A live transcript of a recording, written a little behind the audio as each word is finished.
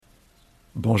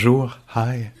Bonjour,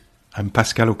 hi, I'm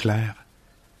Pascal Auclair.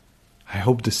 I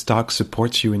hope this talk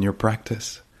supports you in your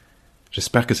practice.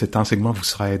 J'espère que cet enseignement vous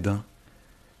sera aidant.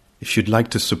 If you'd like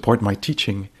to support my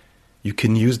teaching, you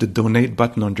can use the donate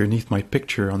button underneath my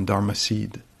picture on Dharma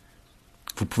Seed.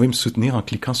 Vous pouvez me soutenir en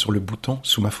cliquant sur le bouton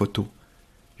sous ma photo.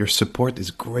 Your support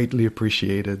is greatly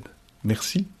appreciated.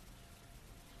 Merci.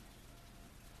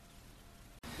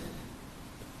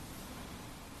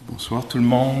 Bonsoir tout le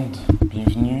monde,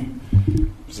 bienvenue.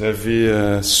 Vous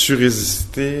avez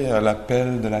su-résisté à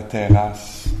l'appel de la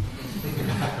terrasse.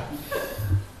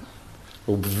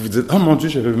 Vous vous dites, oh mon Dieu,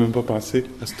 j'avais même pas pensé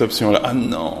à cette option-là. Ah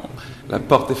non, la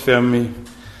porte est fermée,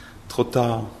 trop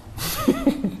tard.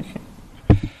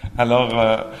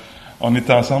 Alors, on est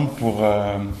ensemble pour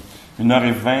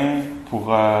 1h20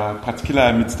 pour pratiquer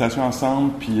la méditation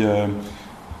ensemble, puis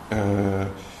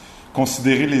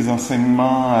considérer les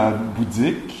enseignements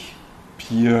bouddhiques.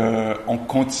 Puis on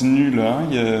continue là.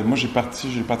 Moi j'ai parti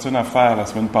une affaire la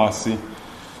semaine passée.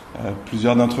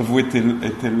 Plusieurs d'entre vous étaient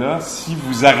là. Si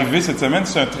vous arrivez cette semaine,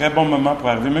 c'est un très bon moment pour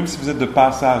arriver, même si vous êtes de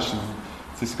passage.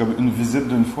 C'est comme une visite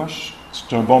d'une fois,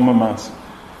 c'est un bon moment.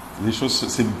 Les choses,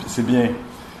 c'est bien.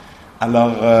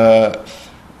 Alors,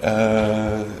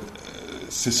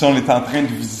 c'est ça, on est en train de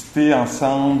visiter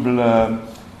ensemble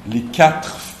les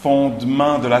 4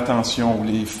 fondements de l'attention,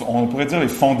 on pourrait dire les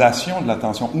fondations de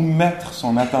l'attention, où mettre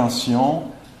son attention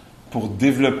pour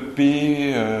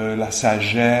développer la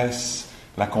sagesse,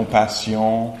 la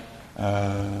compassion,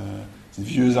 des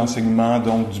vieux enseignements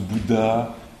donc du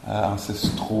Bouddha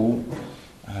ancestraux.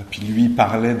 Puis lui, il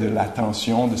parlait de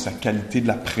l'attention, de sa qualité, de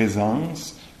la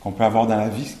présence qu'on peut avoir dans la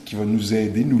vie, qui va nous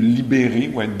aider, nous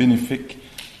libérer ou être bénéfique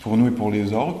pour nous et pour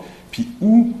les autres. Puis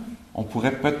où on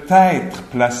pourrait peut-être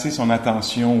placer son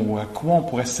attention ou à quoi on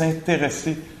pourrait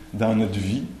s'intéresser dans notre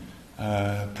vie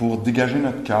pour dégager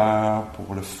notre cœur,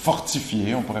 pour le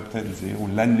fortifier, on pourrait peut-être dire, ou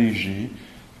l'alléger,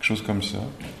 quelque chose comme ça.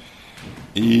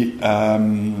 Et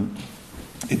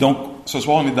donc, ce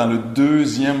soir, on est dans le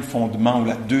deuxième fondement ou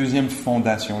la deuxième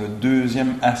fondation, le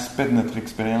deuxième aspect de notre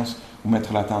expérience où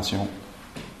mettre l'attention.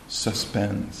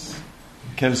 Suspense.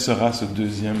 Quel sera ce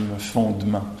deuxième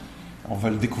fondement? On va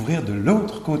le découvrir de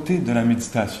l'autre côté de la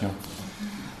méditation.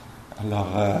 Alors,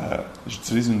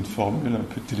 j'utilise une formule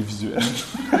un peu télévisuelle.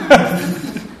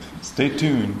 Stay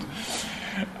tuned.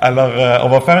 Alors, on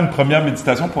va faire une première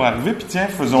méditation pour arriver. Puis tiens,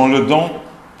 faisons-le donc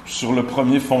sur le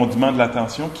premier fondement de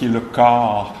l'attention, qui est le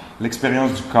corps,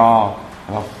 l'expérience du corps.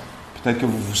 Alors, peut-être que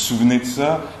vous vous souvenez de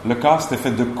ça. Le corps, c'était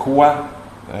fait de quoi?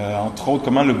 Entre autres,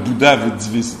 comment le Bouddha avait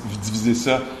divisé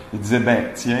ça? Il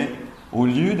disait, tiens, au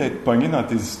lieu d'être pogné dans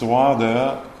tes histoires de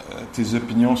tes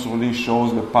opinions sur les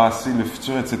choses, le passé, le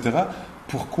futur, etc.,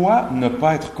 pourquoi ne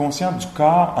pas être conscient du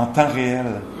corps en temps réel,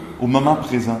 au moment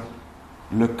présent?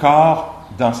 Le corps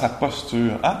dans sa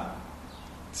posture. Ah,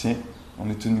 tiens, on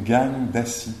est une gang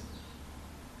d'assis.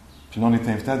 Puis là, on est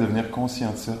invité à devenir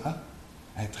conscient de ça. Ah,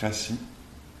 être assis.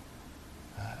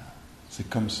 Ah, c'est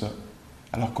comme ça.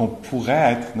 Alors qu'on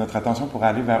pourrait être, notre attention pourrait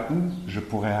aller vers où je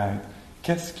pourrais être.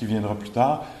 Qu'est-ce qui viendra plus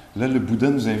tard? Là, le Bouddha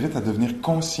nous invite à devenir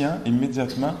conscient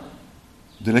immédiatement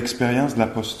de l'expérience de la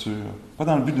posture. Pas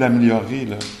dans le but de l'améliorer,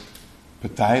 là.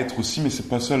 Peut-être aussi, mais c'est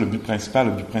pas ça le but principal.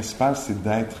 Le but principal, c'est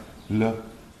d'être là.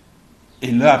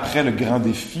 Et là, après, le grand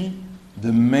défi de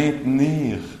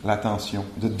maintenir l'attention,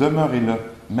 de demeurer là,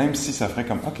 même si ça ferait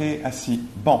comme, OK, assis,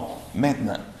 bon,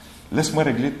 maintenant, laisse-moi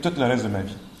régler tout le reste de ma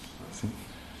vie.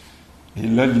 Et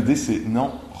là, l'idée, c'est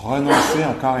non, renoncer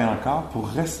encore et encore pour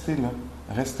rester là,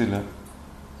 rester là.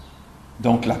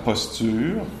 Donc, la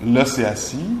posture, là, c'est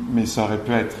assis, mais ça aurait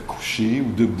pu être couché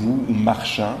ou debout ou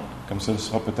marchant, comme ça le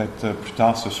sera peut-être plus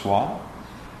tard ce soir.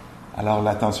 Alors,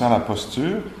 l'attention à la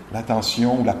posture,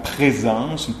 l'attention ou la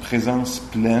présence, une présence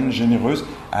pleine, généreuse,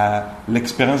 à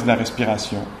l'expérience de la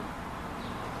respiration.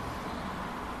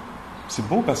 C'est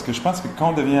beau parce que je pense que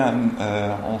quand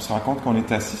on se rend compte qu'on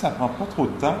est assis, ça prend pas trop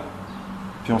de temps,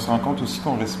 puis on se rend compte aussi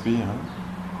qu'on respire,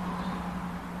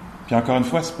 Puis encore une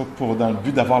fois, c'est pas dans le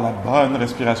but d'avoir la bonne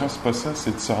respiration, c'est pas ça,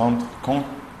 c'est de se rendre compte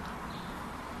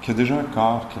qu'il y a déjà un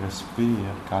corps qui respire,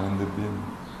 Colin de Bin.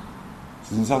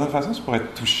 C'est d'une certaine façon, c'est pour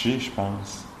être touché, je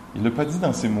pense. Il l'a pas dit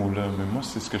dans ces mots-là, mais moi,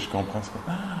 c'est ce que je comprends. C'est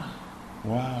comme,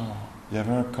 wow, il y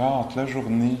avait un corps toute la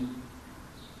journée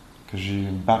que j'ai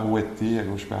barouetté à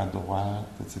gauche et à droite,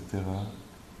 etc.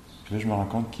 Puis là, je me rends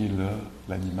compte qu'il est là,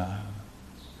 l'animal.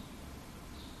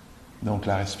 Donc,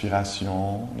 la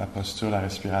respiration, la posture, la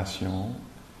respiration.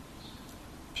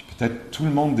 Puis peut-être tout le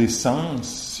monde des sens,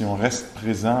 si on reste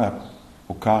présent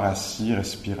au corps assis,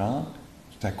 respirant,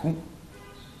 tout à coup,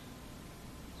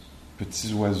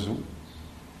 petits oiseaux,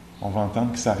 on va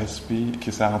entendre que ça respire,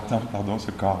 que ça entend, ce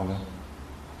corps-là.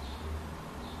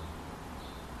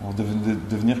 On va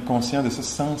devenir conscient de ça,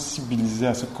 sensibilisé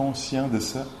à ça, conscient de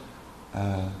ça,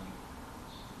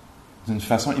 d'une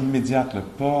façon immédiate, là.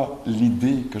 Pas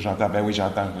l'idée que j'entends. Ben oui,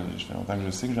 j'entends, je fais longtemps que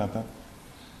je sais que j'entends.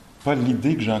 Pas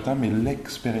l'idée que j'entends, mais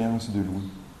l'expérience de l'ouïe.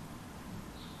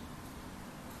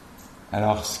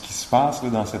 Alors, ce qui se passe là,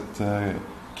 dans cette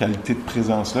qualité de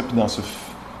présence-là, puis dans ce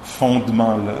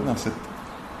fondement-là, dans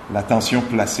l'attention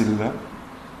placée là,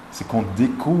 c'est qu'on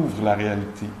découvre la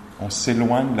réalité. On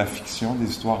s'éloigne de la fiction, des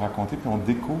histoires racontées, puis on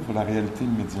découvre la réalité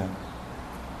immédiate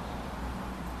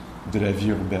de la vie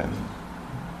urbaine.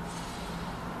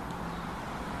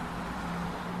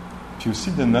 Puis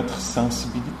aussi de notre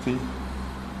sensibilité.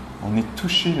 On est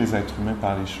touché, les êtres humains,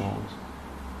 par les choses.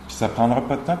 Puis ça prendra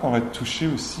pas de temps qu'on va être touché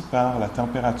aussi par la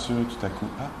température tout à coup.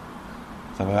 Ah,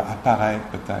 ça va apparaître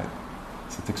peut-être,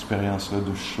 cette expérience-là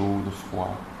de chaud, de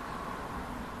froid.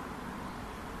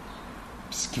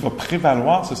 Puis ce qui va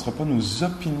prévaloir, ce ne sera pas nos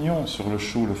opinions sur le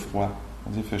chaud, le froid. On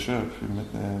dit, il fait chaud, il faut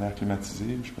mettre l'air climatisé,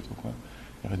 je ne sais pas trop quoi.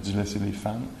 Il aurait dû laisser les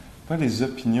fans. Pas les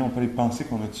opinions, pas les pensées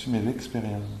qu'on a dessus, mais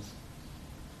l'expérience.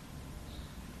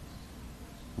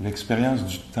 L'expérience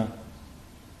du temps.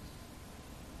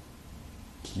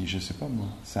 Qui, je ne sais pas moi,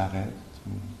 s'arrête,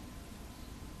 ou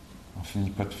on finit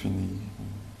pas de finir.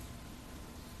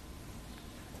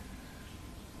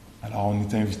 Alors on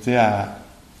est invité à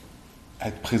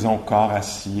être présent au corps,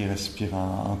 assis,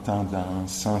 respirant, entendant,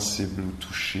 sensible au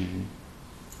toucher,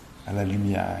 à la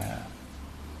lumière.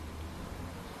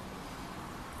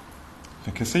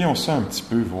 Fait qu'essayons ça un petit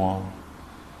peu, voir.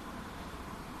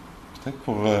 Peut-être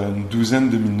pour une douzaine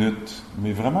de minutes,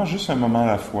 mais vraiment juste un moment à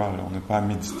la fois. Là. On n'a pas à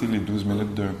méditer les 12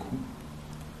 minutes d'un coup.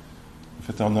 En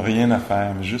fait, on n'a rien à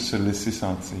faire, mais juste se laisser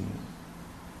sentir.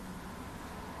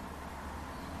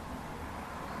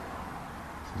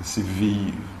 Se laisser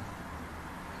vivre.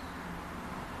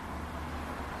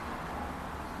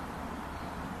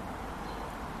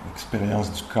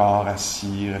 L'expérience du corps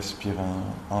assis, respirant,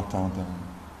 entendant.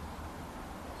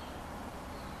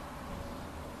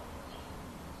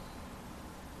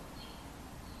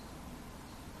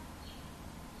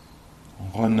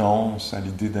 On renonce à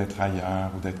l'idée d'être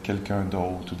ailleurs ou d'être quelqu'un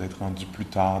d'autre ou d'être rendu plus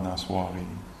tard dans la soirée.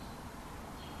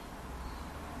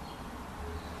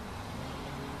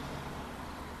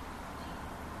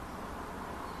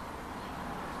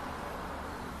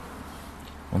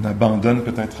 On abandonne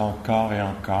peut-être encore et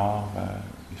encore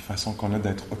les façons qu'on a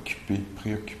d'être occupé,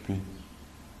 préoccupé,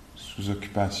 sous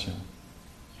occupation.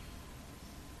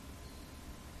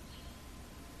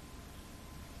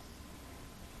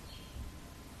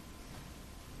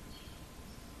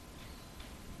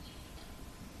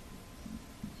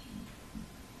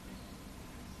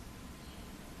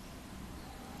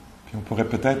 Puis on pourrait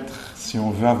peut-être, si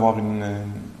on veut avoir une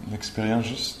expérience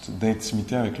juste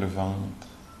d'intimité avec le ventre,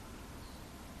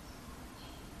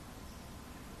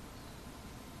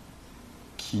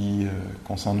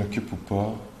 qu'on s'en occupe ou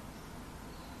pas,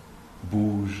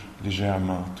 bouge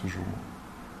légèrement toujours.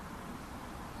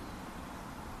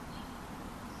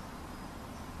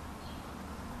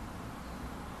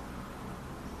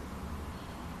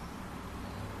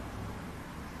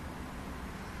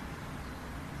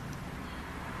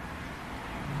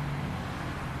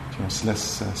 Puis on se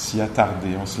laisse s'y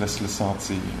attarder, on se laisse le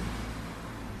sentir.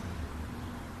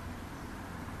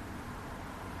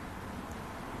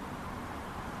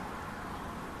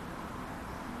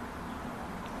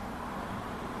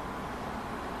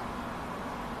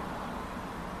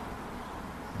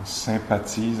 On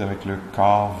sympathise avec le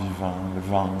corps vivant, le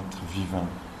ventre vivant.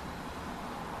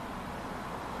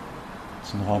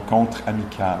 C'est une rencontre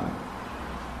amicale.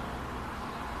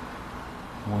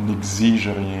 On n'exige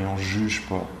rien, on ne juge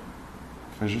pas.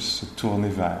 On fait juste se tourner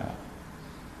vers,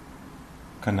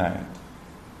 connaître,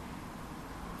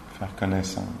 faire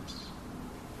connaissance.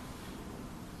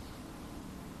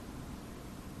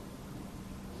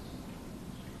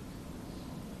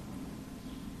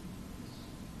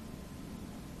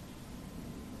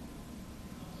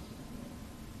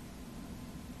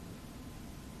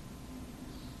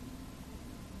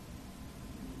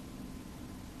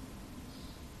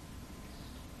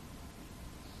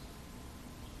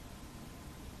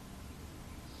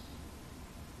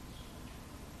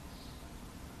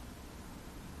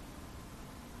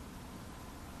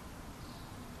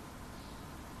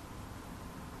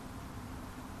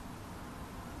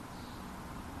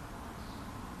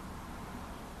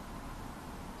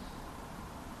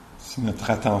 Si notre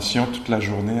attention toute la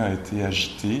journée a été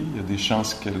agitée, il y a des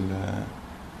chances que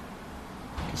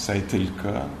ça a été le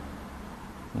cas.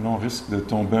 Là, on risque de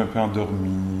tomber un peu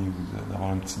endormi ou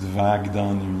d'avoir une petite vague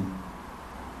d'ennui.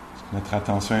 Parce que notre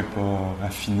attention n'est pas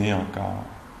raffinée encore.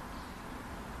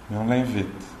 Mais on l'invite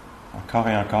encore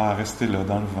et encore à rester là,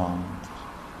 dans le ventre,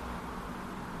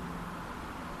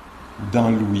 ou dans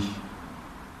l'ouïe,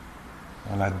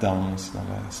 dans la danse, dans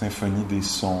la symphonie des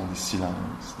sons, des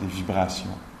silences, des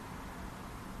vibrations.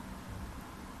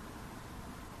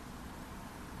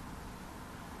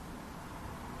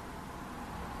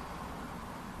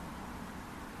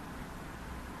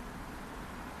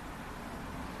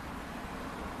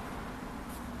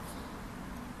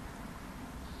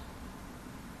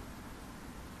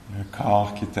 Un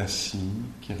corps qui est assis,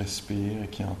 qui respire et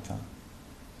qui entend.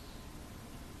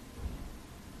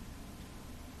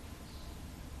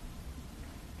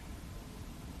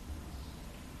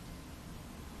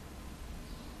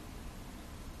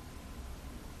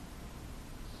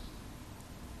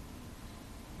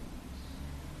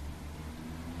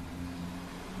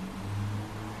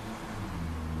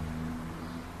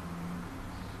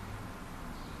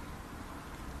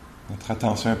 Notre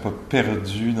attention n'est pas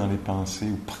perdue dans les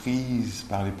pensées ou prise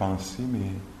par les pensées,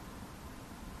 mais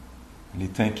elle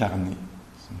est incarnée.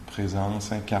 C'est une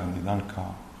présence incarnée dans le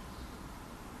corps.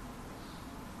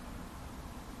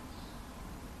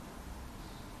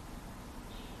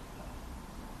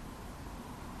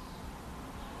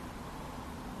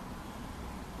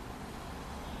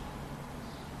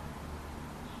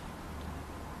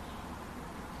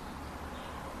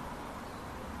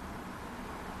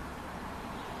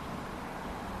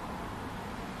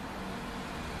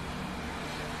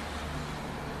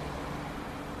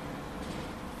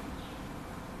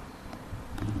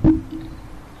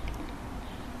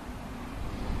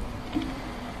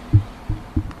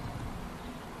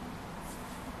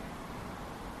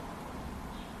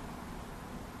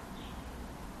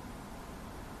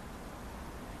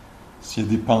 S'il y a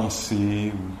des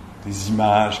pensées ou des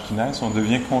images qui naissent, on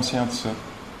devient conscient de ça.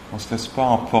 On ne se laisse pas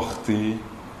emporter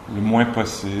le moins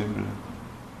possible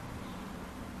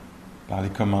par les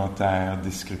commentaires,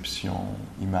 descriptions,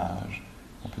 images.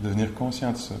 On peut devenir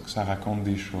conscient de ça, que ça raconte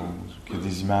des choses, qu'il y a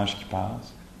des images qui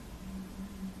passent.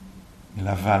 Mais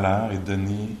la valeur est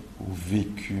donnée au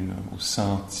vécu, là, au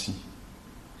senti,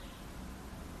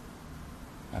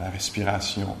 à la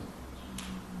respiration,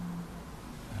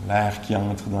 à l'air qui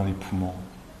entre dans les poumons.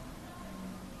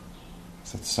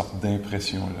 Cette sorte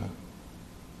d'impression-là.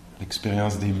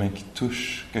 L'expérience des mains qui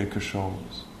touchent quelque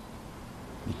chose,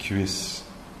 les cuisses,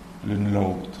 l'une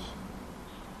l'autre.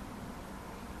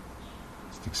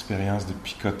 Cette expérience de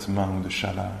picotement ou de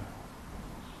chaleur.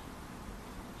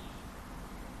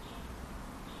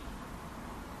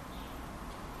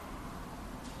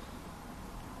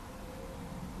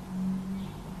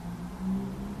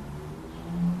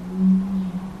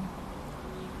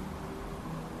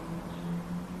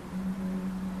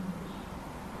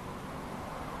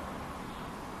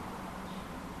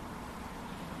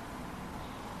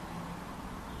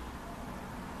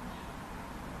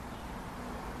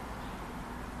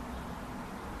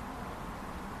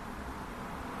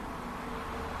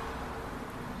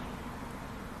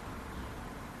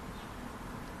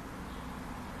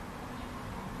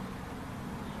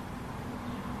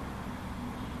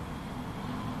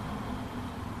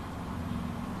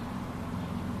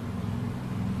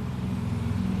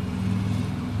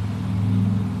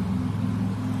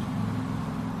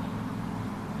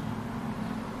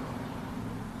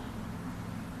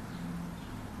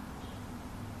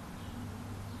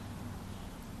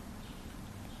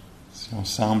 Si on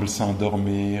semble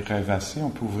s'endormir, rêvasser,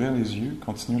 on peut ouvrir les yeux,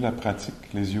 continuer la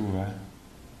pratique, les yeux ouverts.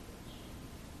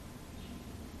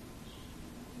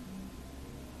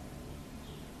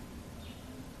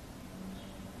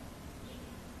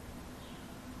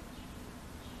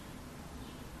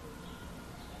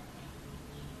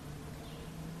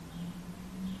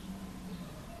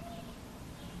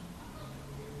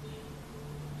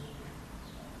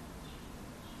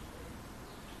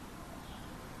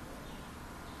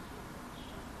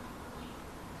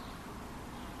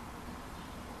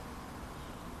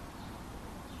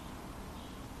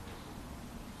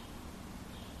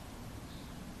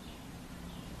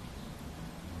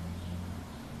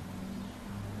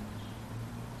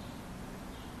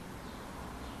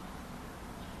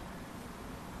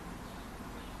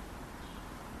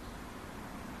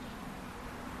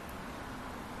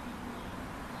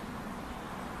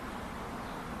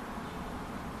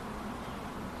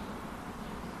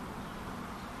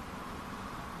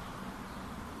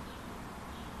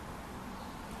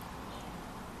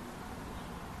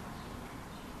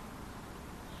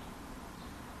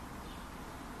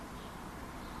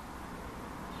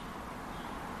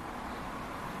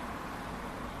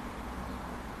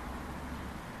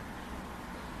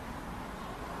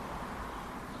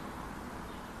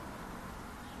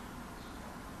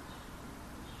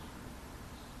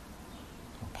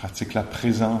 pratique la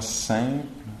présence simple,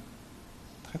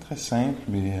 très très simple,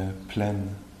 mais pleine,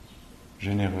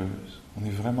 généreuse. On est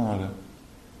vraiment là,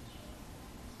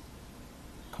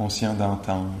 conscient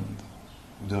d'entendre,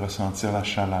 ou de ressentir la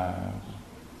chaleur,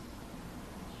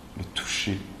 le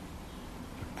toucher,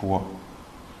 le poids,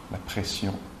 la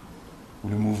pression, ou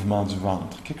le mouvement du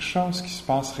ventre. Quelque chose qui se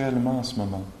passe réellement en ce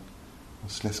moment. On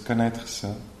se laisse connaître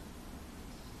ça.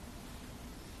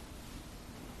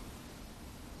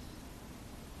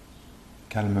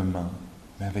 Calmement,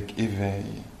 mais avec éveil.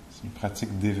 C'est une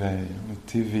pratique d'éveil. On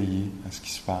est éveillé à ce qui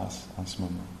se passe en ce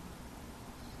moment.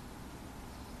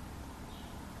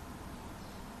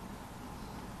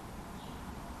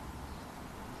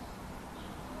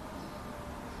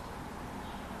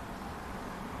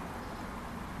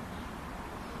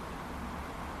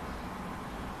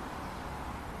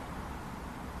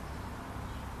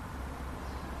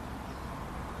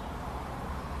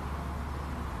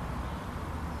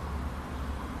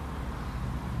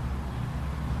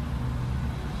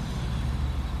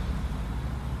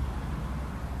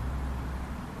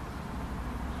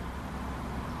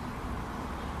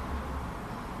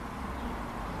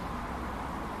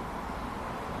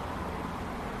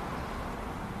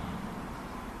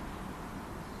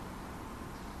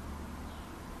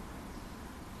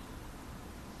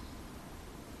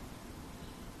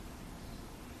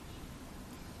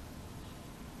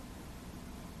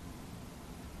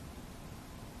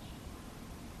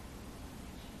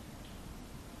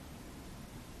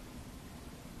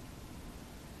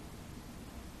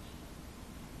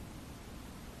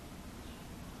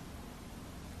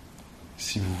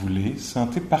 Si vous voulez,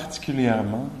 sentez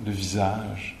particulièrement le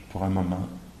visage pour un moment.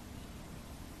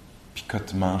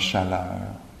 Picotement, chaleur,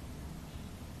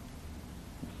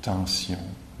 tension,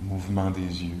 mouvement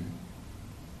des yeux.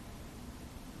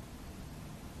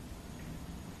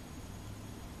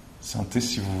 Sentez,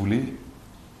 si vous voulez,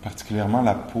 particulièrement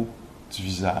la peau du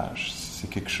visage, si c'est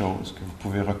quelque chose que vous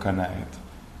pouvez reconnaître,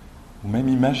 ou même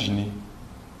imaginer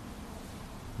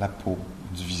la peau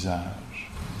du visage.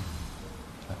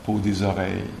 La peau des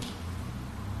oreilles,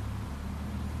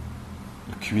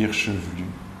 le cuir chevelu,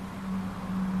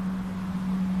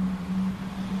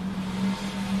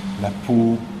 la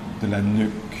peau de la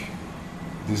nuque,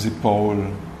 des épaules,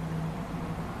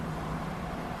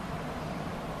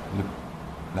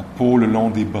 la peau le long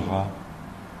des bras,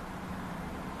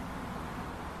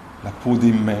 la peau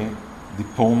des mains, des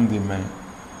paumes des mains.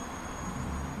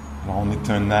 Alors on est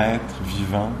un être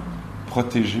vivant,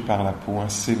 protégé par la peau,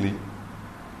 scellé.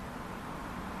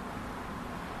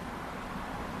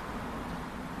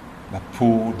 La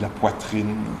peau de la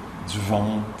poitrine, du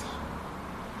ventre.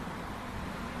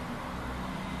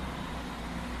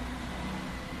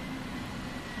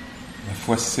 À la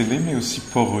fois scellé, mais aussi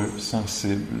poreux,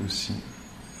 sensible aussi.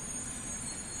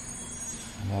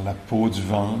 Alors la peau du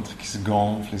ventre qui se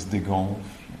gonfle et se dégonfle.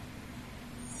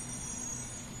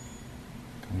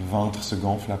 Quand le ventre se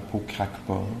gonfle, la peau ne craque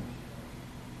pas.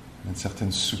 Il y a une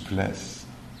certaine souplesse.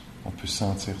 On peut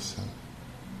sentir ça.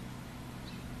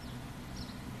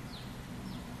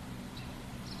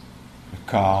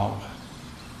 Le corps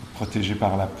protégé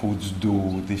par la peau du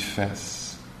dos, des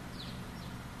fesses,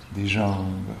 des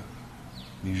jambes,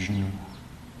 des genoux,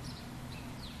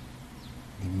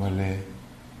 des mollets,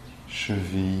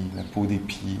 chevilles, la peau des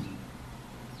pieds,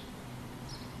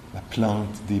 la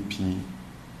plante des pieds,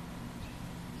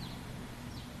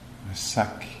 le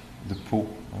sac de peau,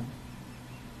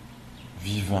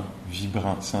 vivant,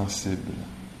 vibrant, sensible.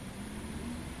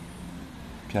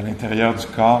 Puis à l'intérieur du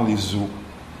corps, les os.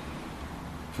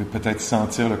 Vous pouvez peut-être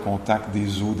sentir le contact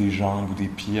des os, des jambes ou des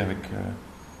pieds avec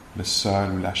le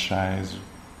sol ou la chaise,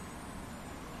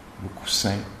 le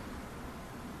coussin.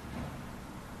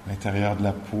 À l'intérieur de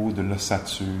la peau, de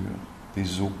l'ossature,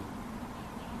 des os.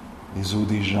 Les os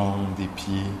des jambes, des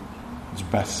pieds, du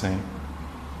bassin,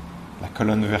 la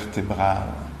colonne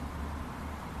vertébrale.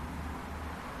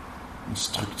 Une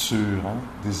structure,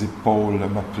 des épaules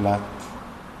omoplates,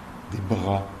 des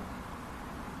bras.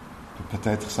 On peut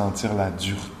peut-être sentir la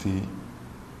dureté,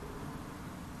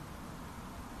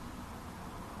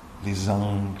 les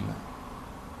angles,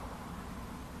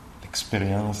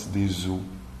 l'expérience des os,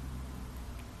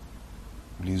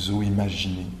 ou les os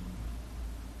imaginés,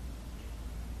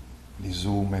 les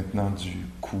os maintenant du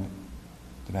cou,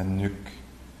 de la nuque,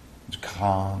 du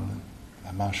crâne, de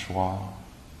la mâchoire,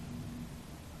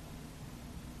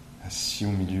 assis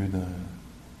au milieu d'un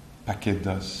paquet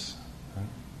d'os.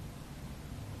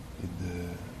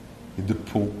 Et de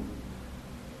peau.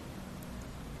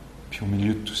 Puis au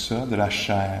milieu de tout ça, de la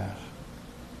chair,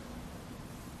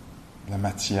 de la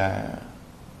matière,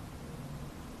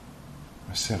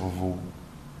 un cerveau,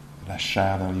 de la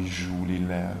chair dans les joues, les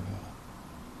lèvres.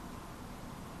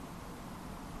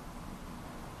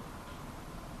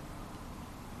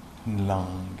 Une langue,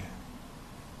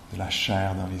 de la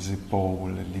chair dans les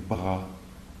épaules, les bras,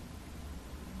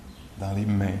 dans les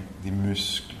mains, des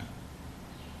muscles,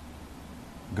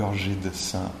 gorgés de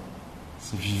sang.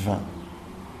 C'est vivant.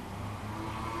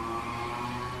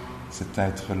 Cet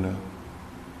être-là,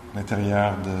 à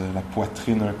l'intérieur de la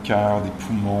poitrine, un cœur, des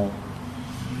poumons,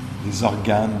 des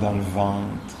organes dans le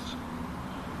ventre,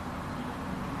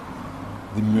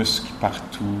 des muscles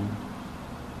partout,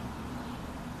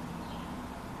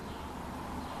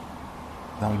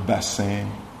 dans le bassin,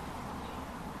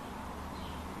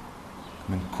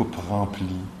 comme une coupe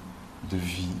remplie de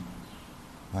vie,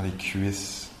 dans les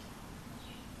cuisses,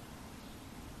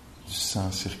 du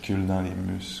sang circule dans les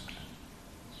muscles,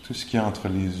 tout ce qui est entre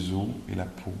les os et la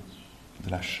peau,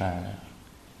 de la chair,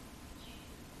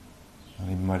 dans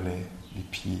les mollets, les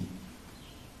pieds.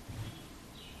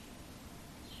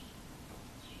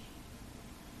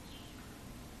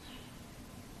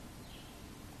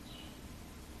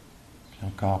 Puis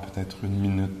encore peut-être 1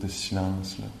 minute de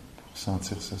silence là, pour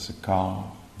sentir ça, ce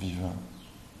corps vivant,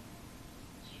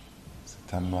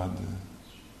 cet amas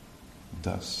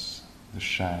d'os, de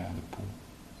chair, de peau.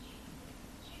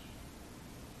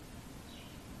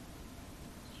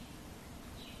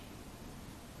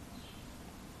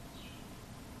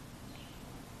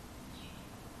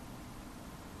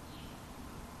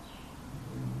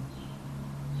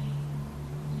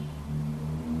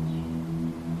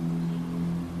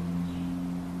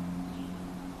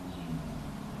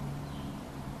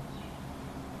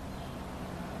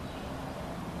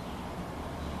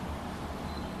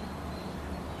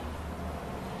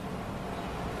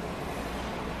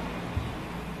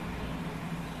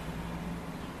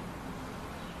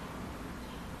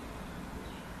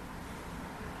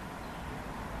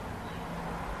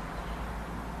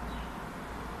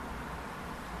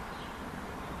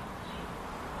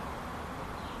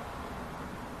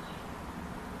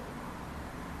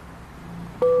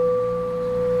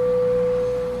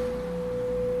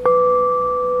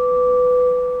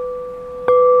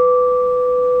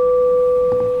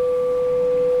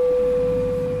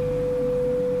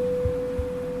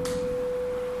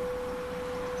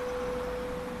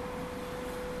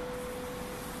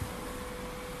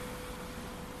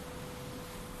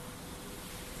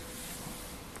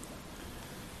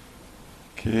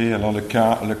 OK, alors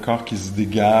le corps qui se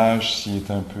dégage, s'il est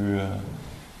un peu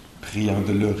pris en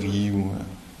dolorie ou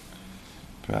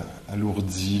un peu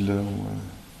alourdi, là, ou,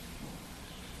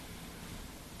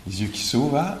 les yeux qui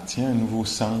s'ouvrent, ah, tiens, un nouveau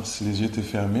sens. Si les yeux étaient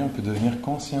fermés, on peut devenir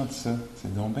conscient de ça.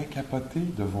 C'est donc bien capoté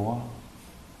de voir.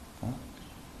 Hein?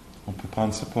 On peut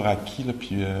prendre ça pour acquis, là,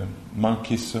 puis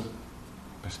manquer ça.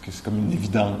 Parce que c'est comme une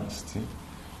évidence, tu sais.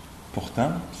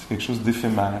 Pourtant, c'est quelque chose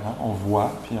d'éphémère. Hein? On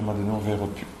voit, puis à un moment donné, on ne verra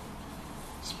plus.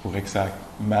 Ça pourrait que ça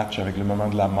matche avec le moment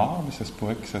de la mort, mais ça se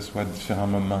pourrait que ce soit à différents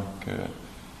moments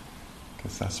que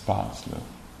ça se passe, là,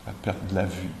 la perte de la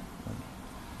vue.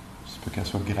 Ça peut qu'elle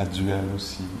soit graduelle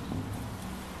aussi.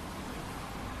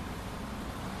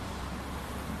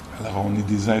 Alors, on est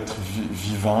des êtres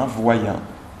vivants, voyants,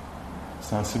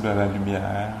 sensibles à la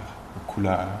lumière, aux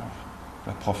couleurs, à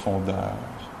la profondeur.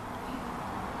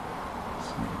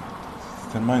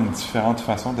 C'est tellement une différente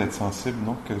façon d'être sensible,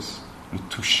 non, que le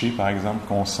toucher, par exemple,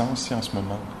 qu'on sent aussi en ce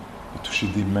moment, le toucher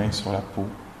des mains sur la peau.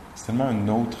 C'est tellement un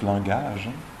autre langage,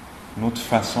 hein? Une autre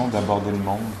façon d'aborder le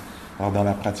monde. Alors, dans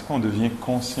la pratique, on devient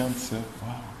conscient de ça.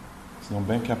 Wow! C'est donc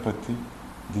bien capoté.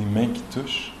 Des mains qui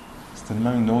touchent, c'est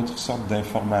tellement une autre sorte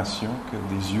d'information que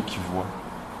des yeux qui voient.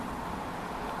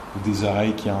 Ou des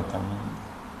oreilles qui entendent.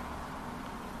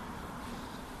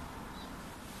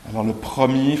 Alors, le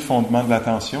premier fondement de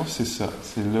l'attention, c'est ça.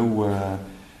 C'est là où...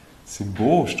 c'est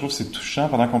beau, je trouve, c'est touchant.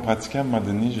 Pendant qu'on pratiquait, à un moment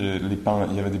donné,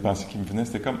 il y avait des pensées qui me venaient.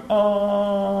 C'était comme «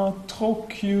 Oh, trop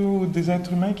cute! Des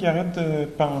êtres humains qui arrêtent de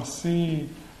penser,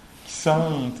 qui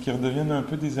sentent, qui redeviennent un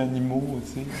peu des animaux,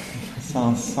 tu sais,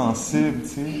 sensibles, tu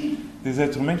sais. Des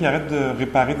êtres humains qui arrêtent de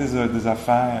réparer des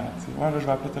affaires. Tu sais. Ouais, là, je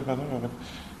vais appeler tel patron,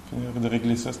 je vais finir de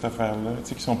régler ça, cette affaire-là. Tu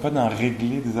sais, qui ne sont pas dans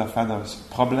régler des affaires, dans ce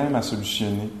problème à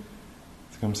solutionner.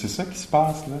 C'est comme, c'est ça qui se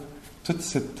passe, là. Tout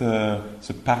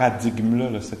ce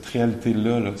paradigme-là, là, cette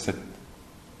réalité-là, là, cette,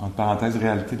 entre parenthèses,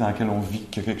 réalité dans laquelle on vit,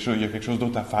 qu'il y a quelque chose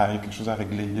d'autre à faire, il y a quelque chose à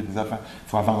régler, il y a des affaires, il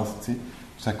faut avancer, tu sais.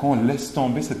 Tout à coup, on laisse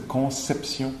tomber cette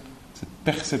conception, cette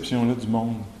perception-là du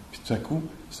monde. Puis tout à coup,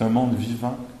 c'est un monde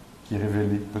vivant qui est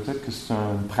révélé. Peut-être que c'est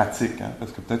une pratique, hein,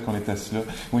 parce que peut-être qu'on est assis là,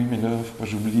 oui, mais là, il ne faut pas que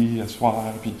j'oublie, à soir,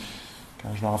 puis quand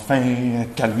je vais enfin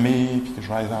être calmé, puis que je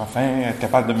vais enfin être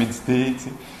capable de méditer, tu sais.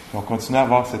 Puis on continue à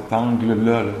avoir cet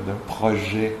angle-là, là, d'un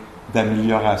projet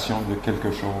d'amélioration de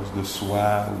quelque chose, de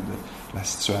soi ou de la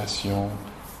situation.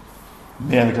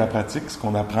 Mais avec la pratique, ce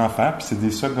qu'on apprend à faire, puis c'est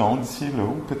des secondes ici et là,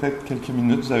 ou peut-être quelques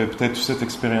minutes, vous avez peut-être eu cette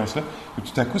expérience-là, et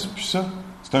tout à coup, c'est plus ça.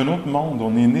 C'est un autre monde.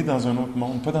 On est né dans un autre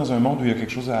monde. Pas dans un monde où il y a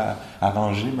quelque chose à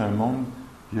arranger, mais un monde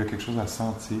où il y a quelque chose à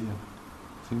sentir.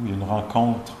 Où il y a une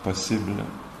rencontre possible.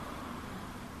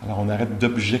 Alors, on arrête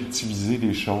d'objectiviser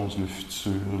les choses, le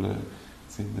futur,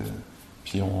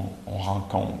 puis on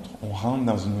rencontre. On rentre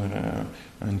dans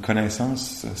une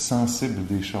connaissance sensible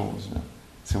des choses. Là.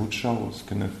 C'est autre chose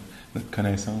que notre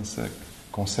connaissance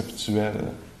conceptuelle,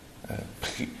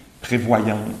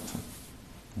 prévoyante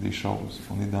des choses.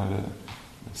 On est dans le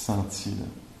senti. Là.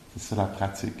 C'est ça la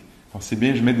pratique. Alors, c'est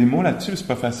bien, je mets des mots là-dessus. C'est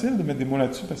pas facile de mettre des mots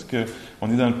là-dessus parce qu'on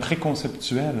est dans le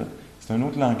préconceptuel. C'est un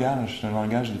autre langage. C'est un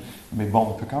langage. Mais bon,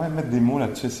 on peut quand même mettre des mots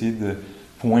là-dessus, essayer de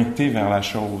pointer vers la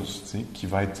chose, qui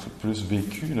va être plus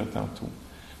vécue là, tantôt.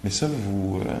 Mais ça,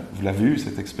 vous l'avez eu,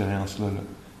 cette expérience-là. Là.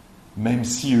 Même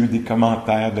s'il y a eu des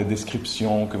commentaires, de la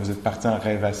description, que vous êtes parti en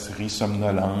rêvasserie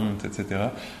somnolente, etc.,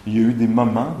 il y a eu des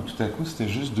moments où tout à coup, c'était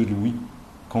juste de l'ouïe,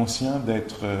 conscient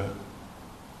d'être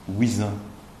ouisant,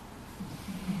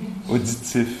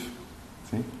 auditif,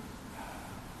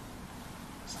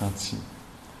 senti.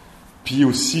 Puis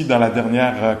aussi, dans la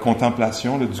dernière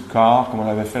contemplation là, du corps, comme on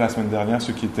l'avait fait la semaine dernière,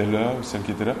 ceux qui étaient là, ou celles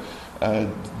qui étaient là,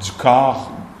 du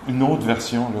corps, une autre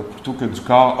version, là, plutôt que du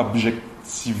corps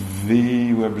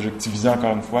objectivé ou objectivisé,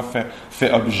 encore une fois,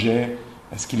 fait objet,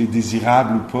 est-ce qu'il est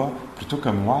désirable ou pas, plutôt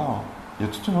comme, wow, il y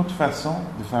a toute une autre façon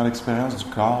de faire l'expérience du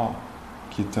corps,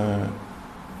 qui est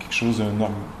quelque chose, un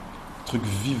truc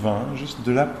vivant, juste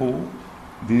de la peau,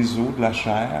 des os, de la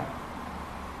chair.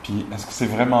 Puis, est-ce que c'est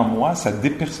vraiment moi? Ça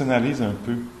dépersonnalise un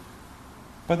peu.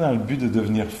 Pas dans le but de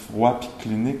devenir froid puis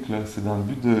clinique, là. C'est dans le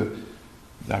but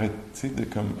d'arrêter de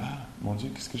comme, ah, mon Dieu,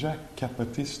 qu'est-ce que j'ai à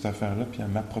capoter cette affaire-là puis à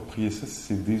m'approprier ça?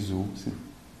 C'est des os.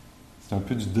 C'est un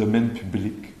peu du domaine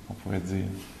public, on pourrait dire.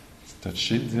 C'est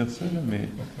touché de dire ça, là, mais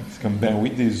c'est comme, ben oui,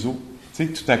 des os. Tu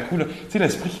sais, tout à coup, là, tu sais,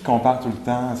 l'esprit qui compare tout le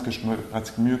temps, est-ce que je me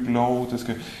pratique mieux que l'autre, est-ce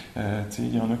que, tu sais,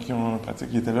 il y en a qui ont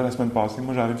pratique, qui étaient là la semaine passée,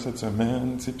 moi j'arrive cette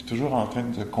semaine, tu sais, puis toujours en train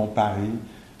de comparer.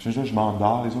 Je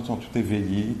m'endors, les autres sont tout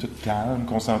éveillés, tout calmes,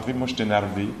 concentrés, moi je suis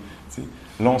énervé, tu sais.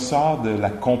 Là, on sort de la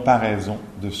comparaison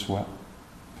de soi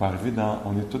pour arriver dans,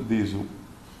 on est tous des os.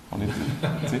 On est,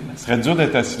 tu sais, ce serait dur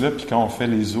d'être assis là, puis quand on fait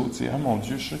les os, tu sais, ah mon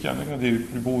Dieu, je suis sûr qu'il y en a qui ont des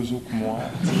plus beaux os que moi,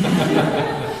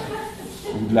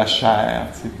 ou de la chair,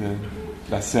 tu sais, de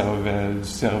la cervelle, du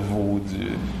cerveau,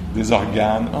 des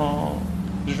organes. Oh,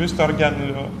 je veux cet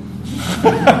organe-là.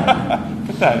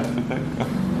 Peut-être.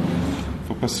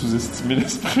 Faut pas sous-estimer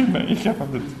l'esprit humain, il est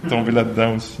capable de tomber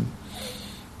là-dedans aussi.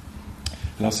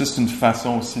 Alors ça, c'est une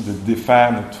façon aussi de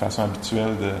défaire notre façon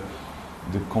habituelle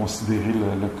de considérer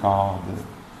le corps.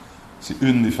 C'est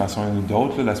une des façons, il y en a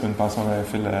d'autres. Là. La semaine passée, on avait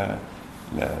fait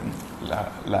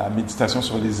la méditation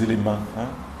sur les éléments. Hein?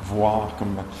 Voir,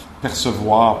 comme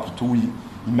percevoir, plutôt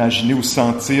imaginer ou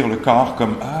sentir le corps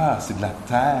comme « Ah, c'est de la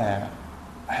terre!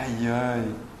 Aïe, aïe! »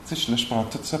 Tu sais, là, je prends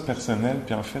tout ça personnel,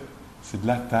 puis en fait, c'est de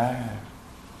la terre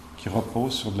qui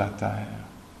repose sur de la terre.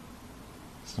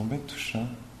 C'est donc bien touchant,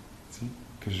 tu sais,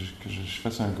 que je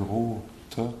fasse un gros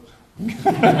tas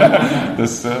de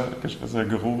ça, que je fasse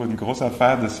une grosse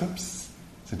affaire de ça, puis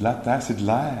c'est de la terre, c'est de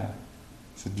l'air.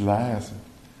 C'est de l'air,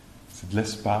 c'est de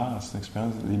l'espace, c'est une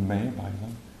expérience, les mains, par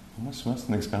exemple. Pour moi, souvent, c'est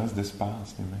une expérience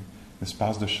d'espace, les mains. Un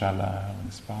espace de chaleur, un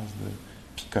espace de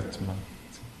picotement.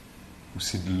 Tu sais, où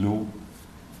c'est de l'eau,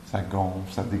 ça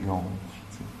gonfle, ça dégonfle.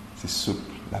 Tu sais, c'est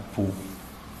souple, la peau.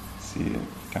 C'est,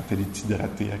 quand elle est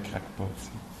hydratée, elle ne craque pas. Tu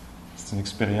sais. C'est une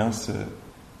expérience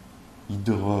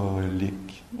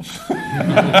hydraulique.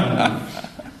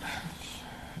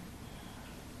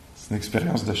 C'est une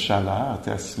expérience de chaleur. Tu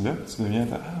es assis là, tu deviens,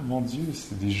 ah mon Dieu,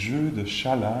 c'est des jeux de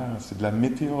chaleur, c'est de la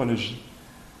météorologie.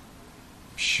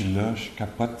 Puis je suis là, je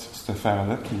capote sur cette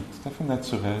affaire-là qui est tout à fait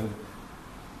naturelle.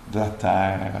 De la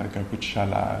terre, avec un peu de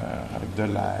chaleur, avec de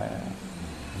l'air,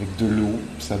 avec de l'eau,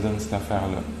 puis ça donne cette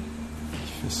affaire-là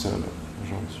qui fait ça, là,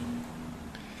 aujourd'hui.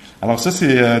 Alors ça,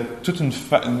 c'est toute une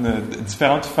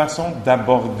différente façon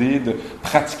d'aborder, de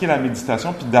pratiquer la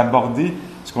méditation, puis d'aborder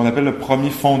ce qu'on appelle le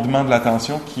premier fondement de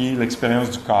l'attention, qui est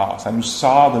l'expérience du corps. Ça nous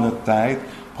sort de notre tête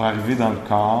pour arriver dans le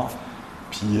corps,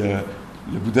 puis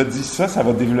le Bouddha dit ça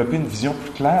va développer une vision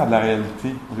plus claire de la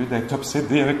réalité. Au lieu d'être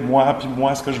obsédé avec moi, puis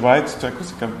moi, ce que je vais être, tout à coup,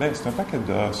 c'est comme, ben, c'est un paquet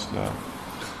d'os, là.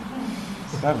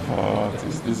 Ça va,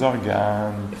 c'est des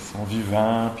organes qui sont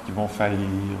vivants, puis qui vont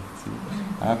faillir,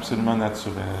 absolument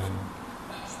naturel.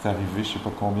 C'est arrivé, je ne sais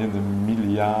pas combien de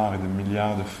milliards et de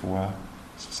milliards de fois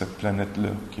sur cette planète-là,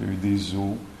 qu'il y a eu des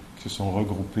os qui se sont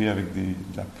regroupés avec de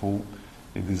la peau,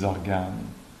 et des organes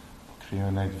pour créer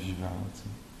un être vivant. Tu sais.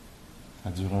 Ça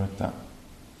dure un temps.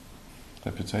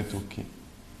 Ça peut être OK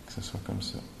que ce soit comme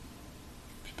ça.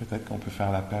 Puis peut-être qu'on peut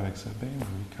faire la paix avec ça. Ben oui,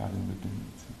 Colin de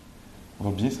Denis, tu sais. On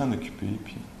va bien s'en occuper,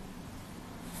 puis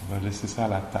on va laisser ça à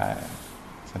la Terre.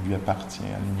 Ça lui appartient,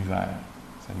 à l'univers.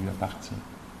 Ça lui appartient.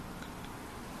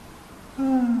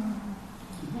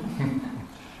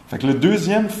 Fait que le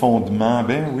deuxième fondement,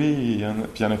 ben oui,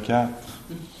 puis il y en a 4.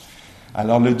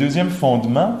 Alors le deuxième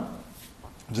fondement,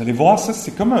 vous allez voir ça,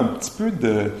 c'est comme un petit peu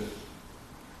de...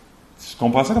 Je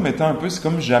comprends ça comme étant un peu, c'est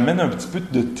comme j'amène un petit peu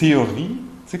de théorie.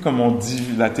 Tu sais, comme on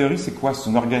dit, la théorie c'est quoi? C'est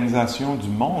une organisation du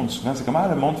monde. Souvent c'est comment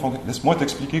le monde fonctionne. Laisse-moi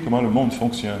t'expliquer comment le monde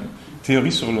fonctionne.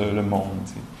 Théorie sur le monde.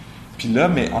 Tu sais. Puis là,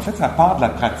 mais en fait ça part de la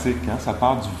pratique, hein, ça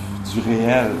part du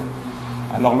réel.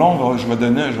 Alors là, je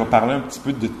vais parler un petit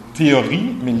peu de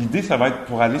théorie, mais l'idée, ça va être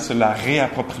pour aller se la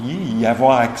réapproprier et y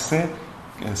avoir accès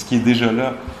à ce qui est déjà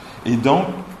là. Et donc,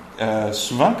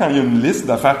 souvent, quand il y a une liste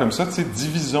d'affaires comme ça, tu sais,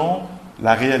 divisons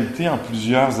la réalité en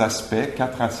plusieurs aspects,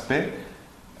 4 aspects.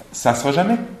 Ça ne sera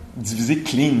jamais divisé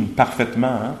clean, parfaitement,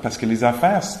 hein, parce que les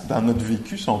affaires, dans notre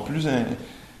vécu, sont plus... tu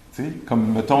sais,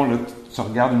 comme, mettons, là, tu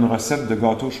regardes une recette de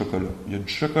gâteau au chocolat. Il y a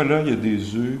du chocolat, il y a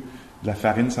des œufs, de la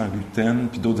farine sans gluten,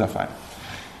 puis d'autres affaires.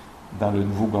 Dans le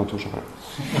nouveau gâteau au chocolat.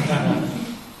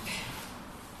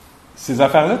 Ces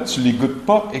affaires-là, tu les goûtes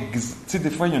pas. Tu sais, des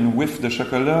fois, il y a une whiff de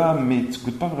chocolat, mais tu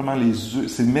goûtes pas vraiment les œufs.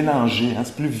 C'est mélangé, hein,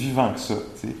 c'est plus vivant que ça.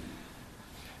 Tu sais.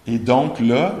 Et donc,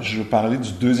 là, je vais parler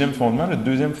du deuxième fondement. Le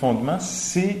deuxième fondement,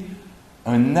 c'est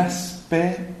un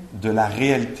aspect de la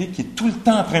réalité qui est tout le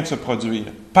temps en train de se produire.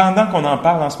 Pendant qu'on en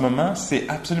parle en ce moment, c'est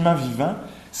absolument vivant.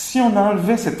 Si on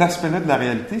enlevait cet aspect-là de la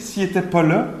réalité, s'il n'était pas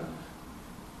là,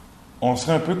 on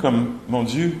serait un peu comme, mon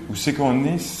Dieu, où c'est qu'on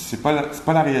est, c'est pas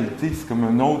la réalité, c'est comme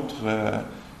un autre,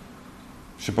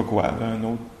 je sais pas quoi, là,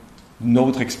 une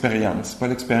autre expérience. C'est pas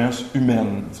l'expérience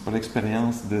humaine, c'est pas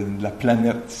l'expérience de la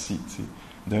planète ici, tu sais,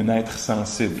 d'un être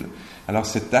sensible. Alors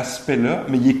cet aspect-là,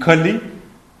 mais il est collé,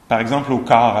 par exemple, au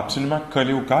corps, absolument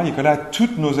collé au corps, il est collé à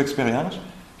toutes nos expériences.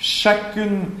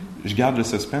 Chacune, je garde le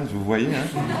suspense, vous voyez,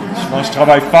 hein? Je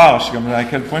travaille fort, je suis comme à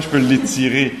quel point je peux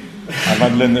l'étirer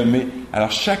avant de le nommer.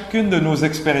 Alors, chacune de nos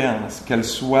expériences, qu'elles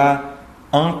soient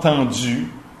entendues,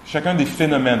 chacun des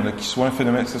phénomènes, là, que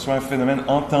ce soit un phénomène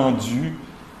entendu,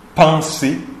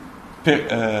 pensé,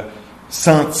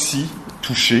 senti,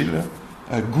 touché,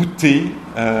 là, goûté,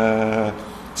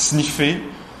 sniffé,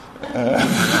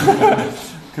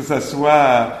 que ce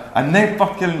soit à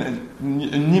n'importe quelle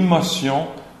une émotion,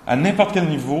 à n'importe quel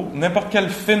niveau, n'importe quel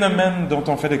phénomène dont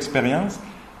on fait l'expérience,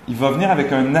 il va venir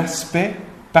avec un aspect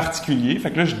particulier.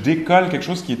 Fait que là, je décolle quelque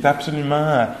chose qui fait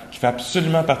absolument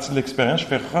partie de l'expérience. Je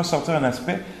fais ressortir un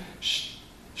aspect.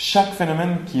 Chaque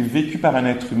phénomène qui est vécu par un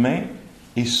être humain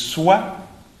est soit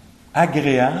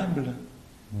agréable,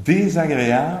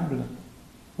 désagréable,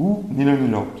 ou ni l'un ni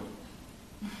l'autre.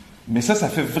 Mais ça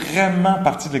fait vraiment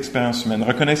partie de l'expérience humaine.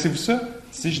 Reconnaissez-vous ça?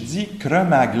 Si je dis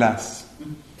crème à glace,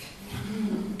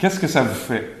 qu'est-ce que ça vous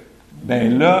fait?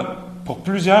 Ben là, pour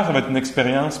plusieurs, ça va être une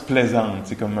expérience plaisante.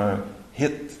 C'est comme un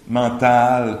hit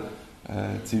mental,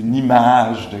 une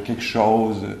image de quelque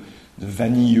chose de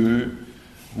vanilleux,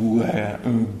 ou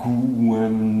un goût, ou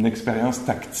une expérience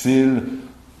tactile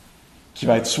qui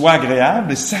va être soit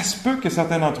agréable, et ça se peut que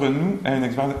certains d'entre nous aient une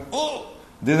expérience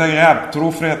désagréable, trop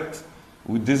frette,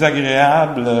 ou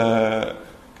désagréable,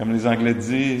 comme les Anglais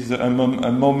disent, a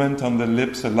moment on the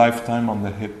lips, a lifetime on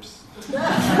the hips.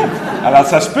 Alors,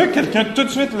 ça se peut que quelqu'un, tout de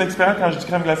suite, l'expérience, quand je dis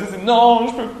crème glacée, c'est « Non,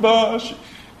 je peux pas,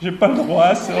 j'ai pas le droit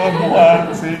à ça, moi,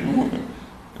 tu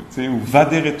sais, ou va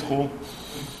des rétro. »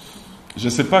 Je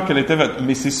sais pas quel était votre...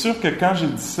 Mais c'est sûr que quand j'ai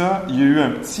dit ça, il y a eu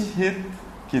un petit hit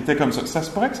qui était comme ça. Ça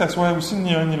se pourrait que ça soit aussi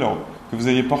ni un ni l'autre, que vous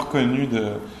n'ayez pas reconnu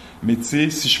de... Mais tu sais,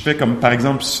 si je fais comme, par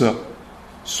exemple, ça,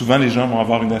 souvent les gens vont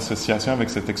avoir une association avec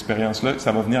cette expérience-là,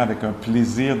 ça va venir avec un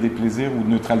plaisir, déplaisir ou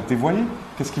neutralité. Voyez,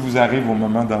 qu'est-ce qui vous arrive au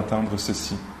moment d'entendre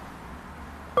ceci?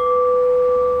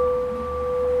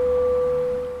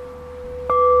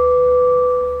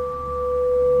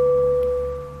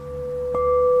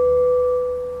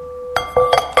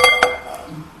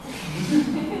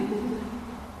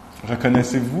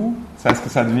 Reconnaissez-vous? Est-ce que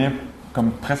ça devient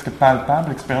comme presque palpable,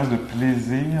 l'expérience de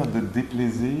plaisir, de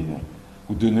déplaisir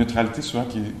ou de neutralité, souvent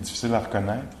qui est difficile à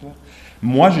reconnaître? Là.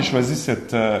 Moi, j'ai choisi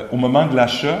au moment de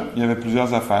l'achat, il y avait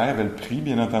plusieurs affaires. Il y avait le prix,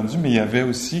 bien entendu, mais il y avait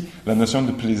aussi la notion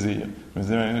de plaisir. Je me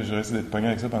disais, je risque d'être pogné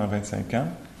avec ça pendant 25 ans.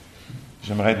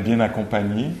 J'aimerais être bien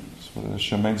accompagné sur le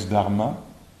chemin du Dharma.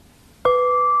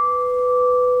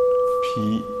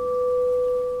 Puis,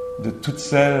 de toutes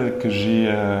celles que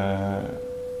j'ai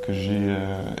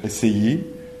essayées,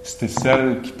 c'était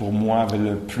celle qui, pour moi, avait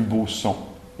le plus beau son.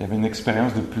 Il y avait une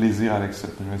expérience de plaisir avec ça.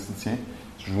 Je me suis dit, tiens,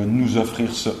 je vais nous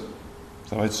offrir ça.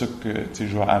 Ça va être ça que,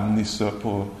 je vais amener ça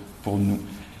pour nous.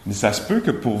 Mais ça se peut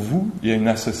que pour vous, il y a une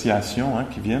association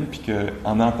qui vienne, puis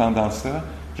qu'en entendant ça,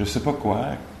 je ne sais pas quoi,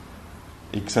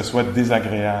 et que ça soit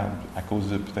désagréable à cause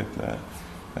de peut-être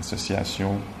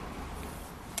l'association.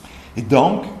 Et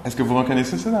donc, est-ce que vous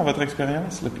reconnaissez ça dans votre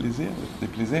expérience, le plaisir, le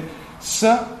plaisir?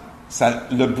 Ça,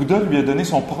 le Bouddha lui a donné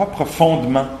son propre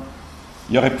fondement.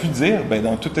 Il aurait pu dire,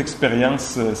 dans toute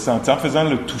expérience sentie, en faisant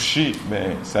le toucher,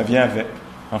 ça vient avec.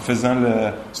 En faisant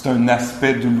c'est un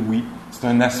aspect de l'ouïe, c'est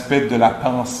un aspect de la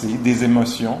pensée, des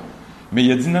émotions. Mais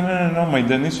il a dit, non, il m'a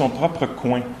donné son propre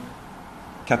coin.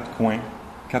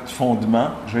 4 fondements.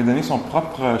 Je vais lui donner son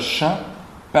propre champ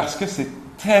parce que c'est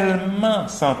tellement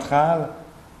central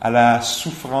à la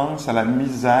souffrance, à la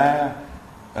misère,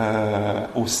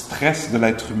 au stress de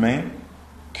l'être humain,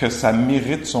 que ça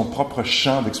mérite son propre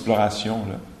champ d'exploration.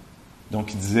 Là.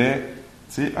 Donc, il disait,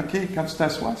 OK, quand tu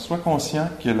t'assois, sois conscient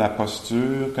que la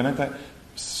posture,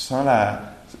 sens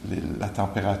la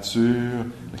température,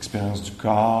 l'expérience du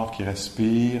corps qui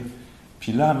respire.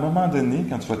 Puis là, à un moment donné,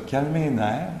 quand tu vas te calmer les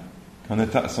nerfs, quand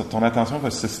ton attention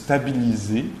va se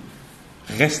stabiliser,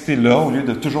 rester là au lieu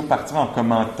de toujours partir en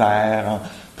commentaire, en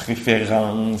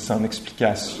préférence, en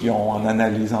explication, en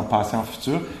analyse, en passé, en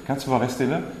futur. Quand tu vas rester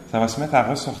là, ça va se mettre à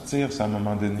ressortir, ça, à un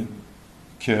moment donné.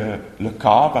 Que le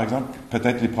corps, par exemple,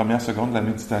 peut-être les premières secondes de la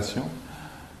méditation,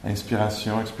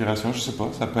 inspiration, expiration, je sais pas,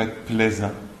 ça peut être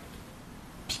plaisant.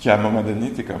 Puis qu'à un moment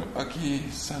donné, tu es comme, OK,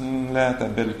 sonne là ta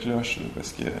belle cloche, là,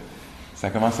 parce que ça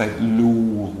commence à être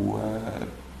lourd ou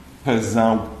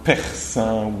pesant ou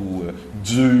perçant ou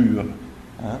dur.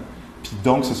 Hein? Puis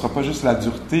donc, ce ne sera pas juste la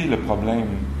dureté le problème,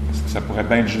 parce que ça pourrait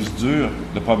bien être juste dur.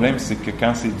 Le problème, c'est que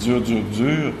quand c'est dur,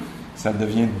 ça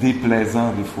devient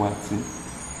déplaisant des fois, tu sais.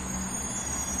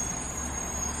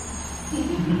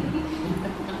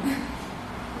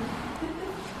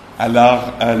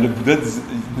 Alors, le Bouddha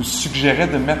nous suggérait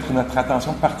de mettre notre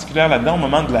attention particulière là-dedans au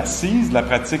moment de l'assise, de la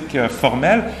pratique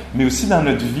formelle, mais aussi dans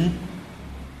notre vie,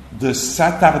 de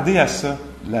s'attarder à ça,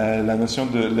 la notion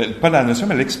pas la notion,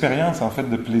 mais l'expérience, en fait,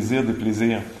 de plaisir,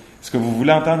 déplaisir. Est-ce que vous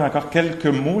voulez entendre encore quelques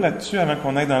mots là-dessus avant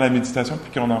qu'on aille dans la méditation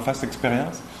puis qu'on en fasse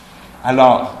expérience?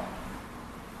 Alors,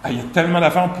 il y a tellement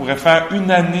d'affaires, on pourrait faire une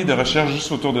année de recherche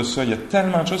juste autour de ça. Il y a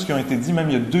tellement de choses qui ont été dites, même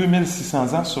il y a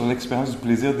 2600 ans, sur l'expérience du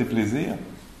plaisir, déplaisir.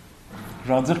 Je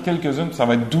vais en dire quelques-unes, puis ça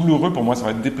va être douloureux pour moi, ça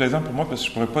va être déplaisant pour moi, parce que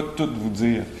je ne pourrais pas tout vous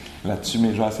dire là-dessus,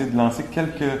 mais je vais essayer de lancer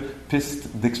quelques pistes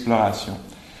d'exploration.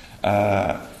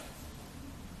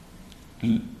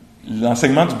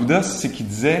 L'enseignement du Bouddha, c'est qu'il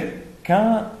disait,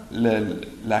 quand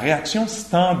la réaction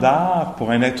standard pour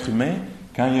un être humain,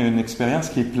 quand il y a une expérience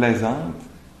qui est plaisante,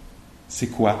 c'est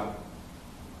quoi?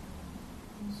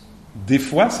 Des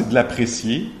fois, c'est de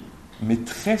l'apprécier, mais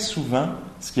très souvent,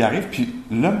 ce qui arrive, puis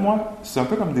là, moi, c'est un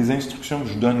peu comme des instructions que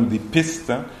je vous donne, ou des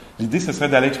pistes. Hein. L'idée, ce serait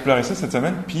d'aller explorer ça cette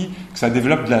semaine, puis que ça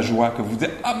développe de la joie, que vous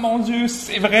dites « Ah mon Dieu,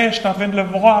 c'est vrai, je suis en train de le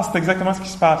voir, c'est exactement ce qui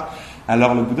se passe. »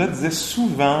 Alors, le Bouddha disait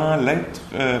souvent, l'être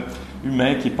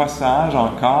humain qui n'est pas sage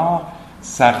encore,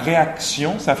 sa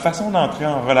réaction, sa façon d'entrer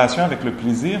en relation avec le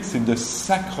plaisir, c'est de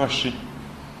s'accrocher.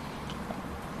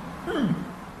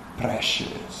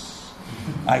 Precious.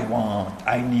 I want,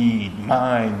 I need,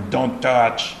 mine, don't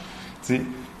touch. Tu sais?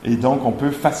 Et donc, on peut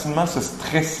facilement se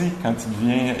stresser quand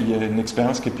il y a une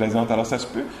expérience qui est plaisante. Alors, ça se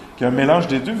peut qu'il y ait un mélange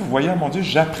des deux. Vous voyez, oh mon Dieu,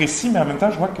 j'apprécie, mais en même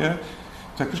temps, je vois que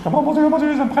tout à coup, je suis comme, oh mon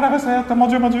Dieu, ça me prend la recette. Oh mon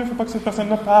Dieu, il ne faut pas que cette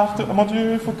personne-là parte. Oh mon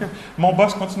Dieu, il faut que mon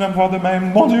boss continue à me voir de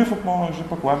même. Mon Dieu, il faut que je sais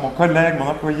pas quoi, mon collègue, mon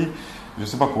employé, je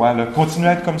sais pas quoi, là, continue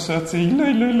à être comme ça, tu sais.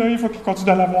 Il faut qu'il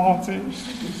continue à l'avoir, tu sais.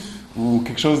 Ou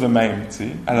quelque chose de même, tu sais.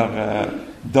 Alors,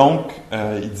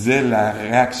 il disait, la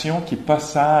réaction qui n'est pas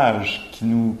sage, qui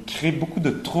nous crée beaucoup de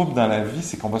troubles dans la vie,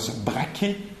 c'est qu'on va se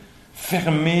braquer,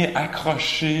 fermer,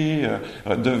 accrocher,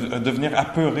 devenir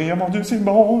apeuré. « Oh mon Dieu, c'est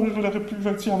bon, je n'aurais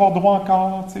plus y avoir droit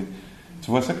encore, tu sais. » Tu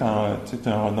vois ça quand tu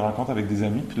as une rencontre avec des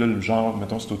amis, puis là, le genre,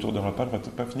 mettons, c'est autour d'un repas, le repas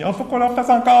pas fini. « Oh, faut qu'on leur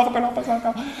fasse encore,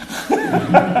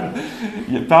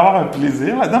 Il peut y avoir un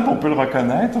plaisir là-dedans, puis on peut le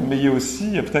reconnaître, mais il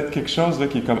y a peut-être quelque chose là,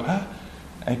 qui est comme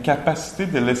incapacité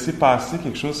de laisser passer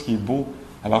quelque chose qui est beau.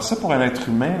 Alors ça, pour un être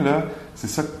humain, là, c'est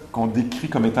ça qu'on décrit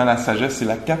comme étant la sagesse, c'est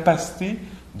la capacité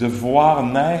de voir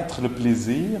naître le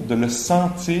plaisir, de le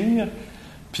sentir,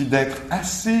 puis d'être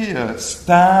assez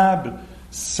stable,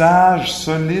 sage,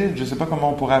 solide, je ne sais pas comment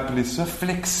on pourrait appeler ça,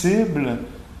 flexible,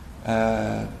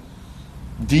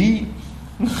 deep,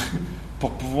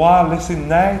 pour pouvoir laisser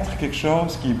naître quelque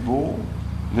chose qui est beau,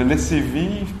 le laisser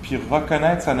vivre, puis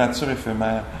reconnaître sa nature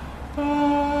éphémère.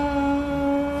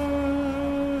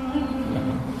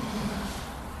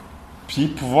 Puis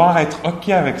pouvoir être OK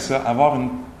avec ça, avoir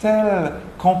une telle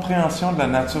compréhension de la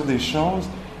nature des choses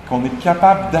qu'on est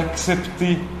capable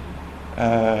d'accepter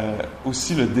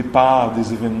aussi le départ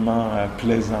des événements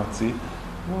plaisants, tu sais.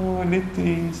 Oh,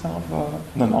 l'été s'en va.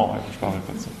 Non, je ne parlerai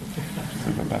pas de ça. Je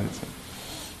ne vais pas parler de ça.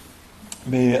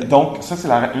 Mais donc, ça, c'est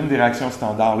une des réactions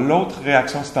standards. L'autre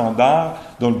réaction standard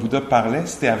dont le Bouddha parlait,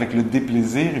 c'était avec le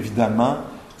déplaisir, évidemment.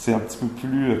 C'est un petit peu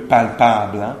plus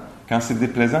palpable, hein? Quand c'est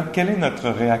déplaisant, quelle est notre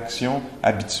réaction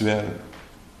habituelle?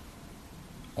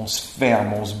 On se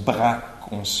ferme, on se braque,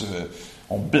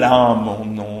 on blâme,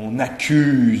 on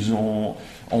accuse,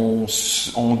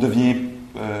 on devient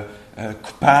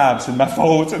coupable. C'est de ma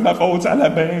faute, ça allait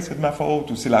bien, c'est de ma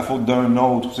faute. Ou c'est la faute d'un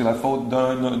autre, ou c'est la faute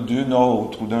d'une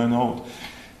autre ou d'un autre.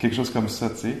 Quelque chose comme ça,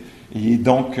 tu sais. Et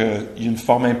donc, il y a une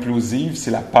forme implosive,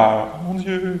 c'est la peur. Mon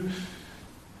Dieu!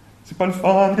 C'est pas le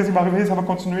fun, qu'est-ce qui va arriver, ça va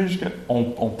continuer jusqu'à...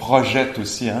 On projette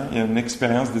aussi, hein. Il y a une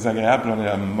expérience désagréable, on est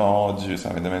là, mon Dieu, ça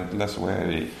va devenir la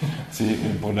soirée,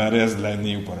 pour le reste de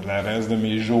l'année ou pour le reste de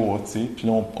mes jours, tu sais. Puis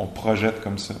là, on projette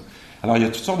comme ça. Alors, il y a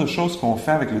toutes sortes de choses qu'on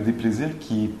fait avec le déplaisir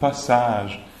qui n'est pas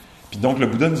sage. Puis donc, le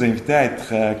Bouddha nous invitait à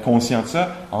être conscient de ça,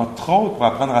 entre autres pour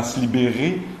apprendre à se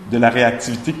libérer de la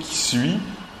réactivité qui suit,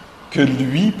 que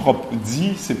lui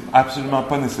dit, c'est absolument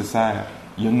pas nécessaire.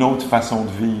 Il y a une autre façon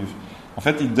de vivre. En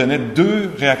fait, il donnait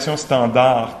deux réactions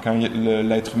standards quand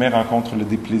l'être humain rencontre le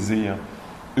déplaisir.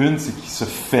 Une, c'est qu'il se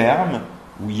ferme,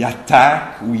 ou il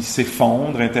attaque, ou il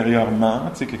s'effondre intérieurement,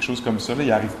 tu sais, quelque chose comme ça. Là, il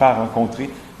n'arrive pas à rencontrer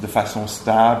de façon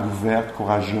stable, ouverte,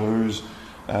 courageuse,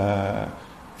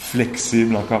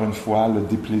 flexible, encore une fois, le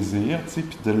déplaisir, tu sais,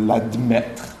 puis de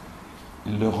l'admettre.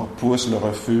 Il le repousse, le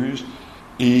refuse.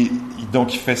 Et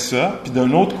donc, il fait ça. Puis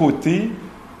d'un autre côté,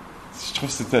 je trouve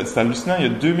que c'est hallucinant. Il y a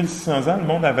 2600 ans, le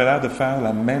monde avait l'air de faire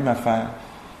la même affaire.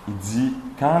 Il dit,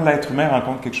 quand l'être humain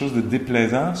rencontre quelque chose de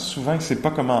déplaisant, souvent il ne sait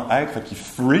pas comment être, fait qu'il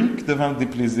freak devant le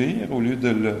déplaisir au lieu de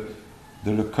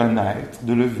le connaître,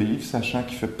 de le vivre, sachant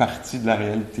qu'il fait partie de la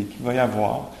réalité, qu'il va y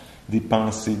avoir des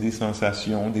pensées, des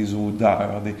sensations, des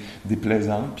odeurs, des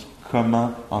déplaisantes, puis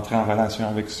comment entrer en relation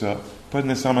avec ça. Pas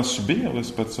nécessairement subir, là,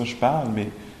 c'est pas de ça que je parle, mais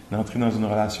d'entrer dans une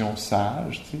relation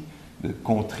sage, tu sais, de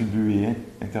contribuer,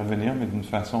 intervenir, mais d'une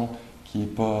façon qui n'est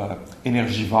pas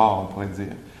énergivore, on pourrait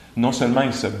dire. Non seulement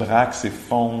il se braque,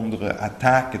 s'effondre,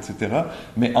 attaque, etc.,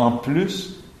 mais en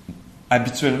plus,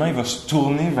 habituellement, il va se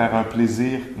tourner vers un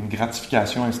plaisir, une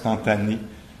gratification instantanée.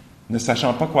 Ne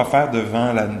sachant pas quoi faire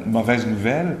devant la mauvaise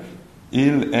nouvelle,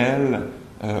 elle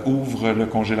ouvre le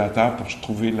congélateur pour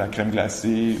trouver la crème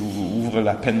glacée ou ouvre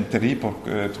la paneterie pour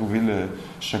trouver le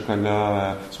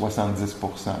chocolat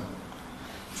 70%.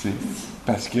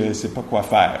 Parce que ne sait pas quoi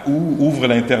faire. Ou ouvre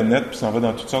l'Internet puis s'en va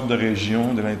dans toutes sortes de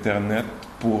régions de l'Internet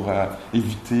pour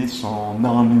éviter son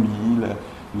ennui,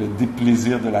 le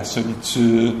déplaisir de la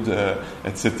solitude,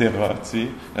 etc.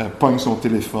 Pogne son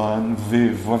téléphone,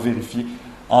 va vérifier.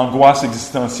 Angoisse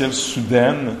existentielle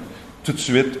soudaine, tout de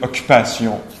suite,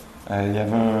 occupation. Il y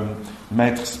avait un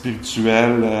maître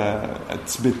spirituel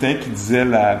tibétain qui disait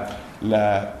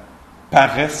la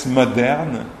paresse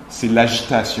moderne, c'est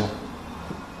l'agitation.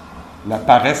 La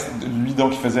paresse, lui,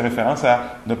 donc, il faisait référence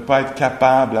à ne pas être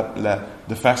capable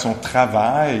de faire son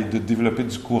travail, de développer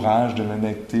du courage, de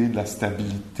l'honnêteté, de la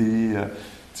stabilité,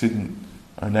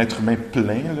 un être humain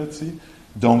plein, là, tu sais.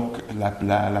 Donc, la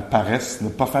paresse, ne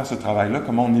pas faire ce travail-là,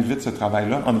 comment on évite ce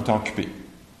travail-là en étant occupé?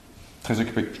 Très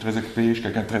occupé, je suis très occupé, je suis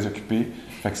quelqu'un de très occupé.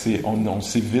 Fait que on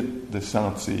s'évite de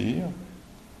sentir,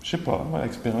 je sais pas,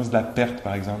 l'expérience de la perte,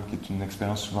 par exemple, qui est une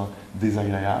expérience souvent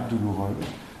désagréable, douloureuse,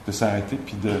 de s'arrêter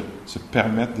puis de se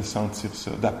permettre de sentir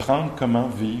ça, d'apprendre comment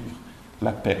vivre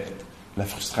la perte, la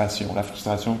frustration. La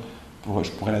frustration, je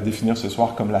pourrais la définir ce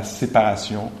soir comme la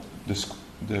séparation de ce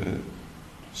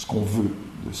qu'on veut,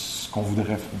 de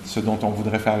ce dont on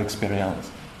voudrait faire l'expérience.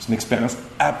 C'est une expérience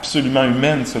absolument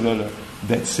humaine, cela, là,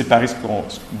 d'être séparé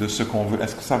de ce qu'on veut.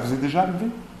 Est-ce que ça vous est déjà arrivé?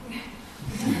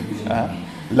 Hein?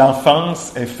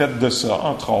 L'enfance est faite de ça,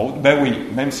 entre autres. Ben oui,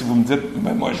 même si vous me dites,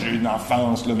 ben moi j'ai eu une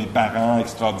enfance, là, mes parents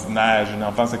extraordinaires, j'ai une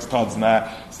enfance extraordinaire,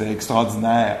 c'est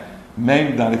extraordinaire.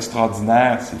 Même dans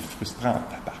l'extraordinaire, c'est frustrant,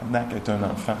 tabarnak, être un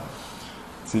enfant.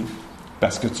 Tu sais,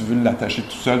 parce que tu veux l'attacher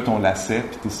tout seul, ton lacet,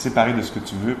 puis tu es séparé de ce que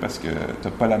tu veux parce que tu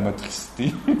n'as pas la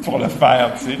motricité pour le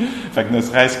faire, tu sais. Fait que ne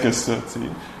serait-ce que ça, tu sais.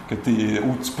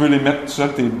 Ou tu peux les mettre tout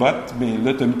seul, tes bottes, mais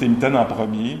là, tu as mis tes mitaines en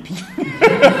premier, puis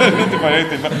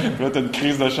là, tu as une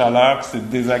crise de chaleur, puis c'est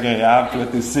désagréable, puis là,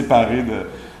 tu es séparé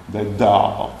d'être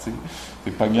dehors, tu sais. Tu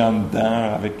es pogné en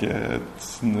dedans,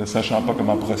 ne sachant pas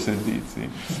comment procéder, tu sais.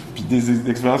 Puis des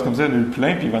expériences comme ça, il y en a eu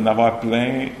plein, puis il va en avoir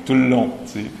plein tout le long,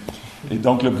 tu sais. Et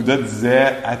donc, le Bouddha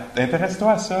disait,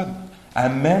 intéresse-toi à ça,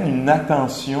 amène une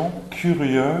attention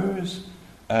curieuse,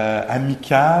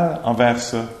 amicale envers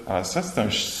ça. Alors ça, c'est un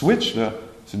switch, là.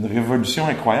 C'est une révolution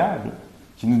incroyable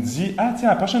qui nous dit, ah tiens,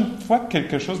 la prochaine fois que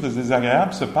quelque chose de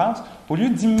désagréable se passe, au lieu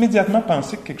d'immédiatement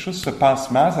penser que quelque chose se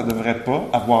passe mal, ça ne devrait pas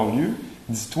avoir lieu,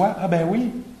 dis-toi, ah ben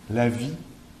oui, la vie,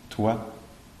 toi.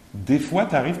 Des fois,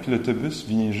 tu arrives puis l'autobus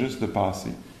vient juste de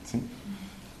passer. Tu sais.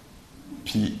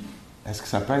 Puis, est-ce que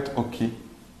ça peut être OK?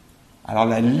 Alors,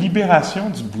 la libération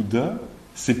du Bouddha,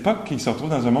 c'est pas qu'il se retrouve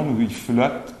dans un monde où il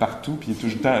flotte partout, puis il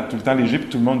est tout le temps léger, puis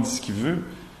tout le monde dit ce qu'il veut.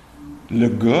 Le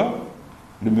gars,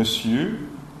 le monsieur,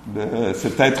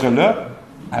 cet être-là,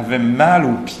 avait mal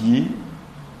aux pieds,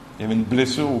 il avait une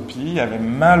blessure aux pieds, il avait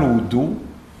mal au dos.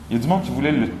 Il y a du monde qui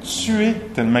voulait le tuer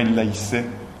tellement il l'haïssait.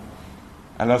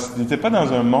 Alors, il n'était pas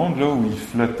dans un monde là, où il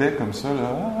flottait comme ça.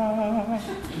 Là.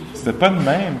 C'était pas de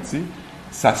même, tu sais.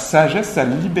 Sa sagesse, sa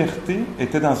liberté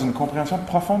était dans une compréhension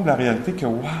profonde de la réalité que,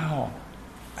 wow,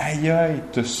 aïe aïe,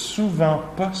 t'as souvent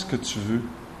pas ce que tu veux.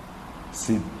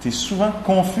 T'es souvent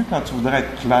confus quand tu voudrais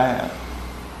être clair.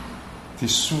 T'es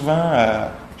souvent,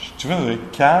 tu veux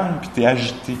être calme puis t'es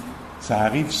agité. Ça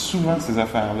arrive souvent, ces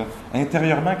affaires-là.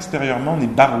 Intérieurement, extérieurement, on est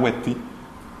barouetté.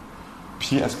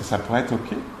 Puis, est-ce que ça pourrait être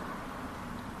OK?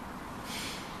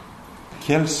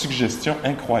 Quelle suggestion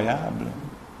incroyable!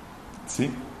 Tu sais,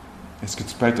 est-ce que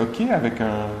tu peux être OK avec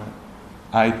un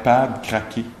iPad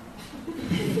craqué?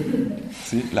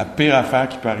 C'est la pire affaire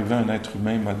qui peut arriver à un être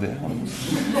humain moderne.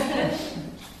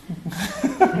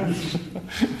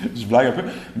 Je blague un peu,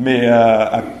 mais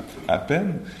à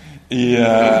peine. Et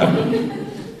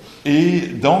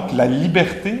donc, la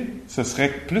liberté, ce serait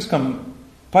plus comme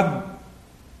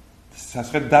ça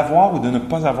serait d'avoir ou de ne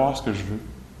pas avoir ce que je veux.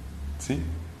 Tu sais?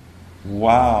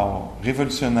 Wow!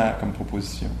 Révolutionnaire comme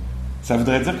proposition. Ça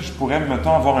voudrait dire que je pourrais,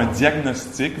 mettons, avoir un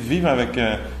diagnostic, vivre avec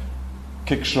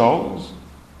quelque chose,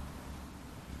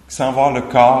 sans voir le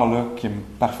corps là, qui est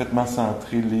parfaitement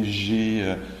centré,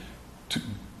 léger,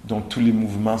 dont tous les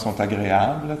mouvements sont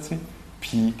agréables, là, tu sais.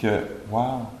 Puis que,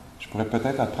 wow, je pourrais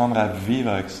peut-être apprendre à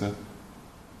vivre avec ça.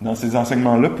 Dans ces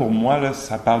enseignements-là, pour moi, là,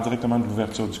 ça parle directement de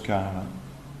l'ouverture du cœur. Hein.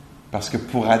 Parce que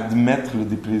pour admettre le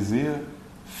déplaisir,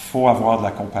 il faut avoir de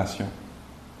la compassion.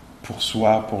 Pour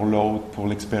soi, pour l'autre, pour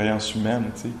l'expérience humaine,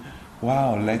 tu sais.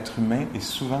 Wow, l'être humain est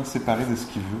souvent séparé de ce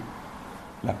qu'il veut.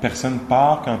 La personne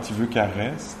part quand il veut qu'elle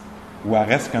reste, ou elle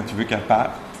reste quand il veut qu'elle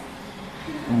parte,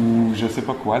 ou je sais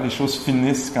pas quoi. Les choses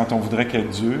finissent quand on voudrait qu'elles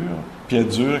durent, puis elles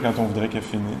durent quand on voudrait qu'elles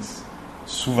finissent.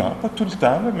 Souvent, pas tout le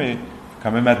temps, là, mais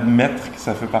quand même admettre que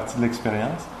ça fait partie de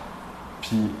l'expérience.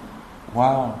 Puis,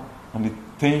 wow, on est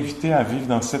invité à vivre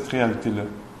dans cette réalité-là,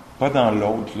 pas dans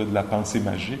l'autre, là, de la pensée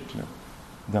magique, là.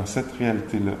 Dans cette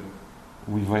réalité-là,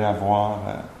 où il va y avoir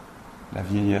la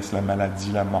vieillesse, la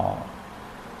maladie, la mort,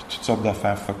 puis toutes sortes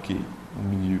d'affaires fuckées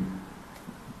au milieu,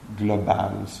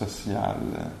 global, social,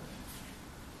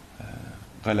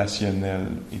 relationnel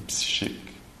et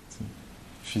psychique,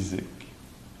 physique.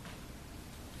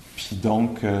 Puis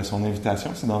donc, son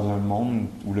invitation, c'est dans un monde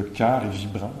où le cœur est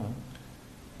vibrant, hein,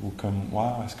 où comme,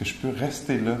 wow, est-ce que je peux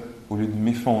rester là au lieu de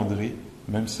m'effondrer,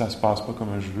 même si ça ne se passe pas comme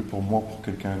je veux pour moi ou pour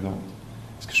quelqu'un d'autre?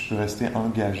 Est-ce que je peux rester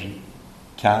engagé,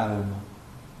 calme,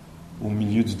 au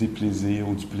milieu du déplaisir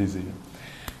ou du plaisir?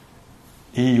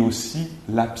 Et aussi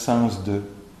l'absence de.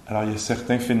 Alors, il y a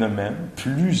certains phénomènes,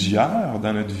 plusieurs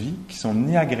dans notre vie, qui sont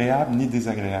ni agréables ni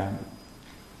désagréables.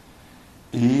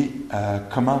 Et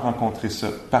comment rencontrer ça?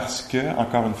 Parce que,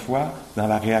 encore une fois, dans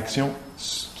la réaction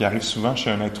qui arrive souvent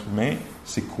chez un être humain,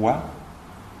 c'est quoi?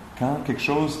 Quand quelque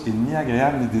chose est ni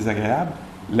agréable ni désagréable,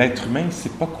 l'être humain, il ne sait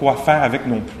pas quoi faire avec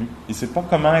non plus. Il ne sait pas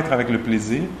comment être avec le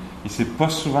plaisir. Il ne sait pas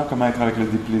souvent comment être avec le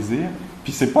déplaisir.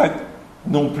 Puis il ne sait pas être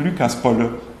non plus quand c'est pas là.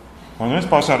 Quand il ne se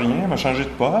passe rien, il m'a changé de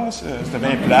poste, c'était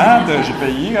bien plate, j'ai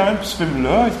payé quand même, puis ce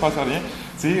film-là, il ne se passe rien.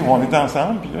 Tu sais, on est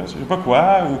ensemble, puis là, je ne sais pas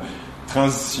quoi, ou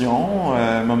transition,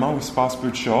 moment où il se passe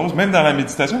peu de choses. Même dans la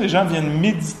méditation, les gens viennent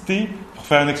méditer pour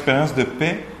faire une expérience de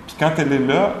paix, puis quand elle est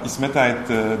là, ils se mettent à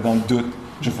être dans le doute.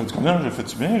 Je fais-tu combien? Je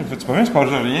fais-tu bien? Je fais-tu pas bien? Il se passe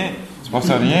rien. Il se passe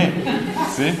rien.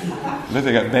 Tu sais? Là,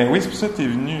 t'es ben oui, c'est pour ça que t'es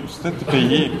venu. C'est pour ça que t'es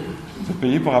payé. T'es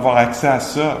payé pour avoir accès à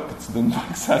ça. Puis tu donnes pas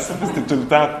accès à ça parce que t'es tout le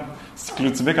temps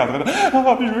cyclotimique en train de «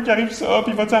 Ah, puis je veux qu'il arrive ça,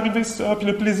 puis va-tu arriver ça, puis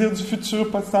le plaisir du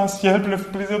futur potentiel, puis le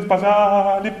plaisir du passé.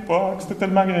 Ah, à l'époque, c'était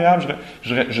tellement agréable. »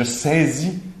 Je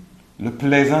saisis le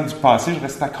plaisant du passé, je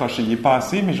reste accroché. Il est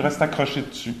passé, mais je reste accroché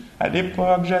dessus. À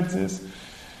l'époque, jadis.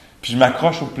 Puis je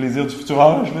m'accroche au plaisir du futur.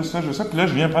 Ah, je veux ça, je veux ça. Puis là,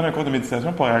 je viens prendre un cours de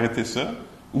méditation pour arrêter ça.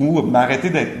 Ou m'arrêter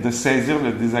de saisir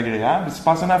le désagréable. Il se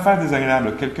passe une affaire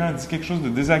désagréable. Quelqu'un a dit quelque chose de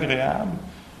désagréable.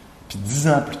 Puis 10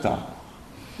 ans plus tard,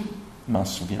 Je m'en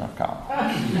souviens encore.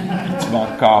 Tu vas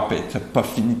encore payer. Tu n'as pas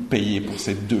fini de payer pour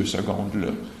ces 2 secondes-là.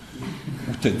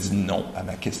 Ou tu as dit non à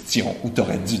ma question, ou tu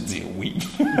aurais dû dire oui.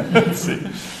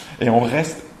 Et on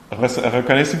reste...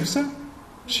 Reconnaissez-vous ça?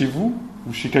 Chez vous?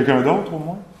 Ou chez quelqu'un d'autre, au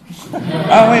moins?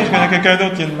 Ah oui, je connais quelqu'un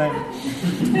d'autre qui est le même.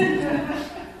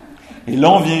 Et là,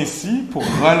 on vient ici pour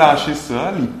relâcher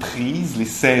ça, les prises, les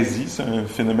saisies, c'est un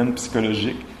phénomène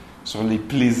psychologique, sur les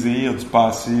plaisirs du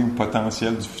passé ou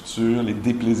potentiels du futur, les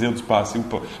déplaisirs du passé ou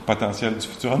potentiels du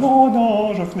futur. Ah,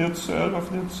 non, je vais finir tout seul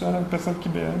avec personne qui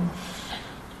m'aime,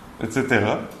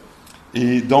 etc.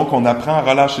 Et donc, on apprend à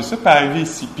relâcher ça, puis arriver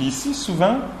ici. Puis ici,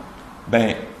 souvent,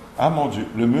 ah mon Dieu,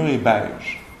 le mur est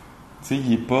beige. Tu sais, il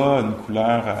n'est pas une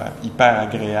couleur hyper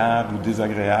agréable ou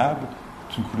désagréable.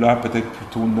 C'est une couleur peut-être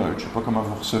plutôt neutre. Je ne sais pas comment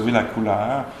vous recevez la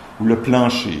couleur. Ou le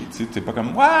plancher. Tu sais, t'es pas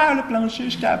comme « Waouh, le plancher,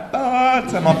 je capote! »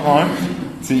 Ça m'en prend un.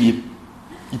 Tu sais,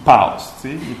 il passe. Tu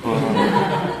sais, il est pas...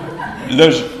 Là,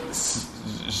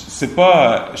 c'est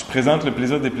pas... je présente le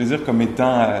plaisir des plaisirs comme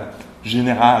étant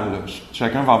général. Là.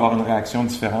 Chacun va avoir une réaction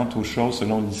différente aux choses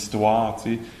selon l'histoire. Tu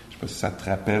sais. Je sais pas si ça te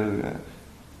rappelle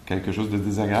quelque chose de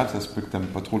désagréable. Ça se peut que tu n'aimes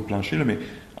pas trop le plancher, là, mais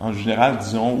en général,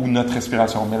 disons, ou notre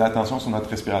respiration. On met l'attention sur notre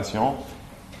respiration.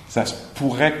 Ça se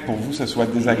pourrait que pour vous, ça soit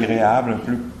désagréable, un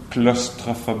peu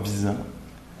claustrophobisant.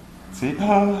 Tu sais,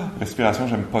 respiration,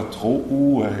 j'aime pas trop,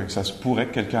 ou ça se pourrait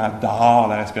que quelqu'un adore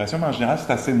la respiration, mais en général,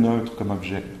 c'est assez neutre comme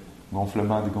objet.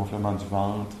 Gonflement, dégonflement du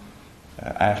ventre,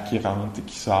 air qui rentre et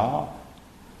qui sort.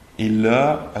 Et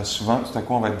là, souvent, tout à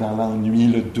coup, on va être dans l'ennui,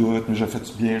 le doute, mais je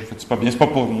fais-tu bien, je fais-tu pas bien, c'est pas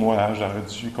pour moi, j'aurais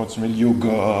dû continuer le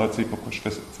yoga, tu sais, pourquoi je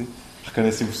fais ça, tu sais.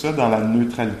 Reconnaissez-vous ça? Dans la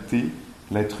neutralité,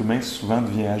 l'être humain souvent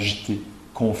devient agité,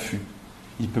 confus.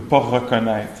 Il ne peut pas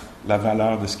reconnaître la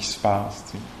valeur de ce qui se passe.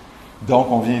 Tu sais. Donc,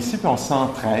 on vient ici, puis on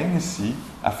s'entraîne ici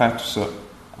à faire tout ça.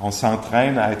 On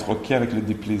s'entraîne à être OK avec le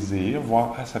déplaisir,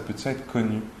 voir, ça peut-tu être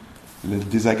connu? Le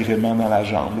désagrément dans la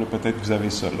jambe, là, peut-être que vous avez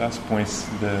ça, là, à ce point-ci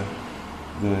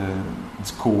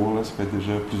du cours, là, ça fait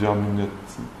déjà plusieurs minutes.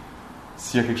 Tu sais.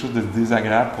 S'il y a quelque chose de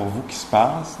désagréable pour vous qui se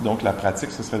passe, donc la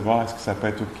pratique, ce serait de voir est-ce que ça peut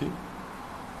être OK?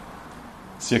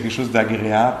 S'il y a quelque chose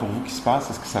d'agréable pour vous qui se passe,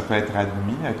 est-ce que ça peut être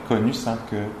admis, être connu sans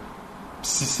que...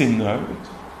 Si c'est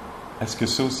neutre, est-ce que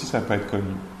ça aussi, ça peut être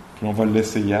connu? Puis on va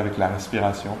l'essayer avec la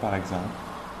respiration, par exemple.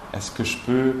 Est-ce que je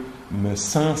peux me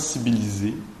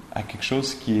sensibiliser à quelque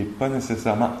chose qui n'est pas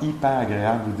nécessairement hyper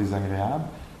agréable ou désagréable,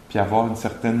 puis avoir une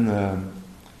certaine...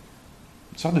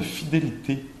 une sorte de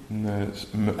fidélité,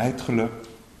 être là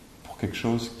pour quelque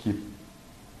chose qui est... Tu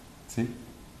sais,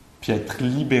 puis être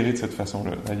libéré de cette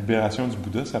façon-là. La libération du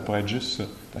Bouddha, ça pourrait être juste ça.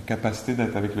 La capacité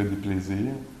d'être avec le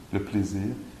déplaisir, le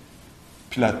plaisir,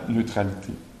 puis la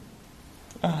neutralité.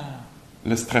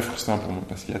 Là, c'est très frustrant pour moi,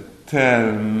 parce qu'il y a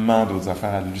tellement d'autres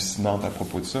affaires hallucinantes à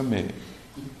propos de ça, mais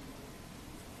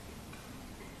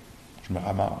je me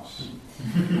ramasse.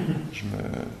 Je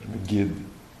me guide.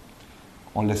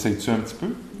 On l'essaye-tu un petit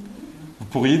peu? Vous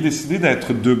pourriez décider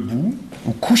d'être debout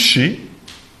ou couché,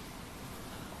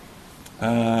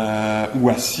 ou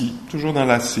assis, toujours dans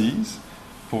l'assise,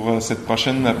 pour cette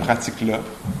prochaine pratique-là.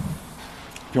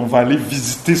 Puis on va aller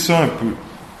visiter ça un peu.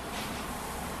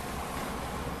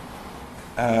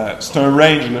 C'est un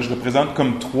range, là, je le présente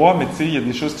comme 3, mais tu sais, il y a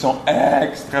des choses qui sont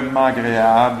extrêmement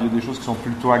agréables, il y a des choses qui sont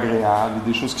plutôt agréables, il y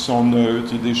a des choses qui sont neutres,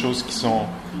 il y a des choses qui sont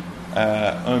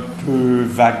un peu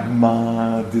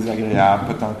vaguement désagréables,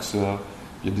 pas tant que ça.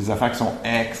 Il y a des affaires qui sont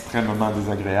extrêmement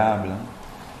désagréables.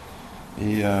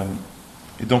 Hein.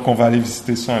 Et donc, on va aller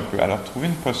visiter ça un peu. Alors, trouvez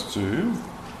une posture.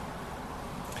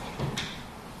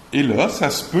 Et là,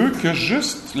 ça se peut que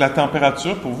juste la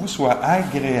température pour vous soit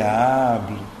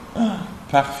agréable.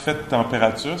 Parfaite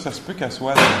température. Ça se peut qu'elle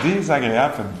soit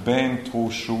désagréable. Ça fait bien trop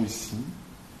chaud ici.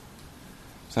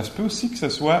 Ça se peut aussi que ce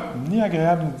soit ni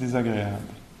agréable ni désagréable.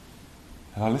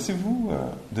 Alors, laissez-vous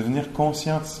devenir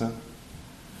conscient de ça.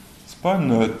 C'est pas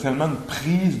tellement une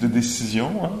prise de décision,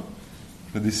 hein?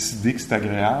 De décider que c'est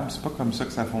agréable. C'est pas comme ça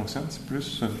que ça fonctionne. C'est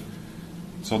plus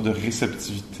une sorte de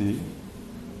réceptivité.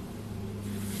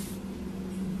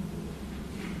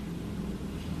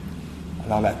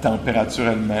 Alors, la température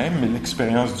elle-même, mais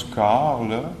l'expérience du corps,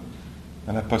 là,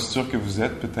 dans la posture que vous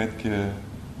êtes, peut-être que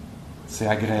c'est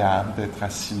agréable d'être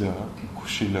assis là,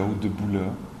 couché là ou debout là.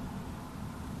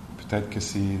 Peut-être que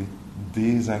c'est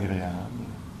désagréable.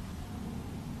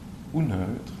 Ou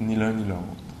neutre, ni l'un ni l'autre.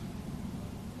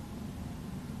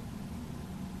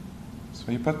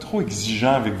 Soyez pas trop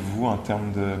exigeant avec vous en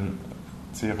termes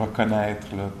de reconnaître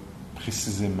là,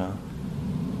 précisément.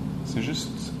 C'est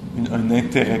juste un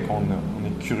intérêt qu'on a. On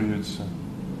est curieux de ça.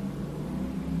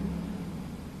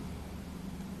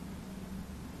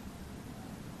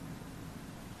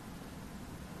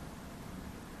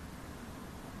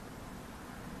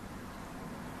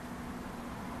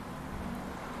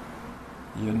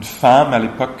 Il y a une femme à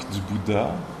l'époque du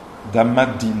Bouddha,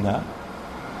 Dhammadina,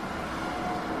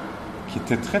 qui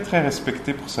était très très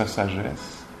respectée pour sa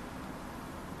sagesse.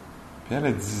 Puis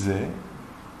elle disait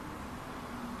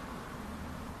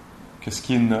que ce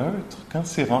qui est neutre, quand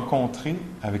c'est rencontré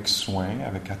avec soin,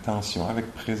 avec attention,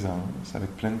 avec présence,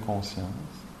 avec pleine conscience,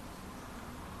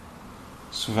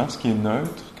 souvent ce qui est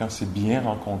neutre, quand c'est bien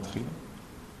rencontré,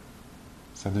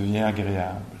 ça devient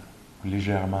agréable, ou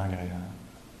légèrement agréable.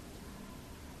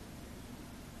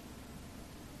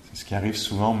 C'est ce qui arrive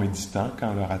souvent aux méditants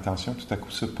quand leur attention tout à coup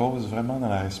se pose vraiment dans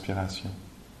la respiration.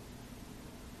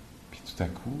 Puis tout à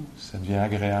coup, ça devient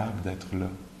agréable d'être là,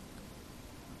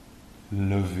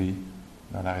 levé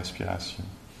dans la respiration.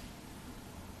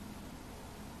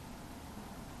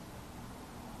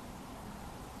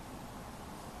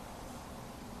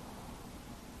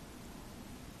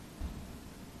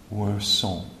 Ou un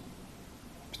son,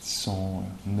 un petit son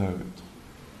neutre,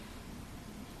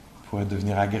 pourrait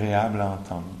devenir agréable à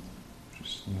entendre.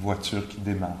 Juste une voiture qui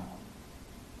démarre.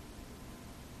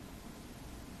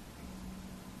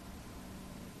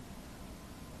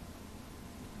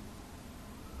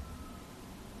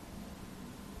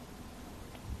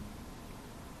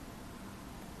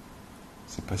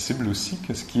 C'est possible aussi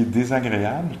que ce qui est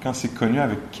désagréable, quand c'est connu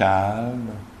avec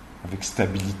calme, avec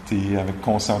stabilité, avec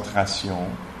concentration,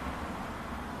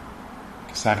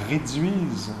 que ça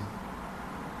réduise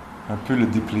un peu le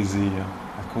déplaisir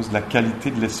à cause de la qualité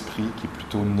de l'esprit qui est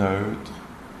plutôt neutre,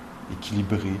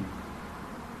 équilibré.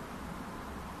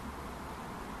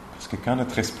 Parce que quand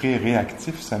notre esprit est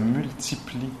réactif, ça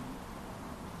multiplie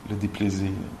le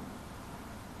déplaisir.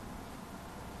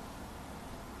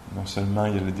 Non seulement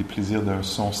il y a le déplaisir d'un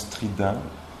son strident,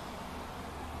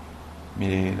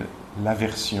 mais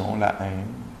l'aversion, la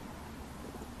haine,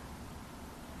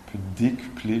 peut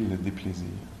décupler le déplaisir.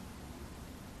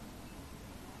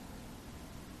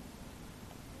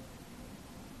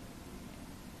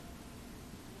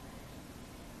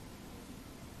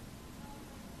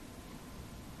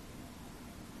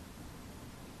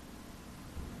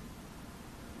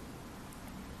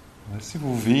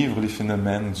 Laissez-vous vivre les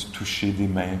phénomènes du toucher des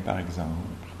mains, par exemple.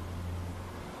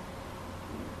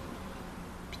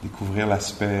 Puis découvrir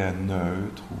l'aspect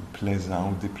neutre ou plaisant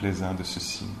ou déplaisant de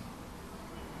ceci.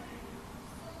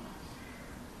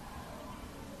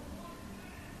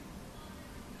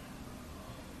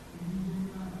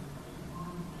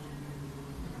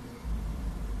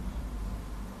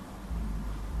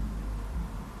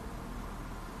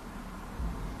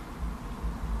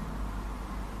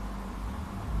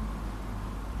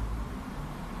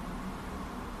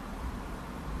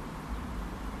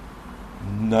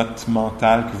 Note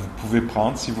mentale que vous pouvez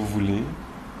prendre si vous voulez.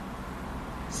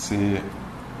 C'est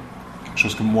quelque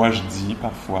chose que moi je dis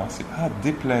parfois. C'est «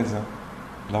 déplaisant ».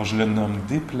 Alors je le nomme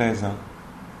déplaisant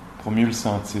pour mieux le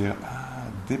sentir.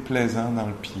 « déplaisant dans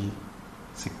le pied ».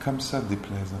 C'est comme ça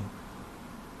déplaisant.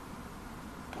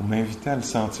 Pour m'inviter à le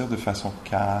sentir de façon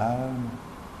calme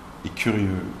et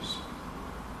curieuse.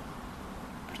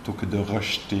 Plutôt que de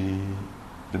rejeter,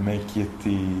 de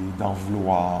m'inquiéter, d'en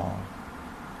vouloir.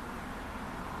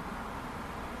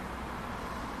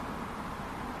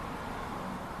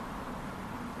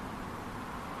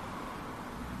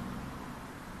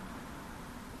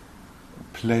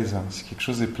 Plaisant, si quelque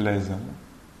chose est plaisant,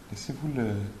 laissez-vous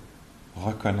le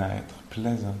reconnaître,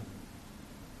 plaisant.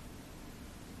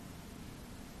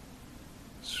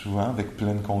 Souvent, avec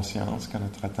pleine conscience, quand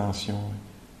notre attention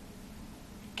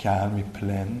est calme et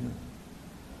pleine,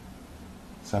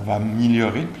 ça va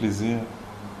améliorer le plaisir.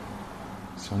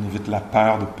 Si on évite la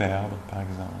peur de perdre, par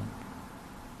exemple,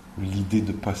 ou l'idée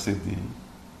de posséder,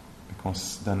 et qu'on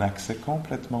se donne accès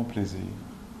complètement au plaisir.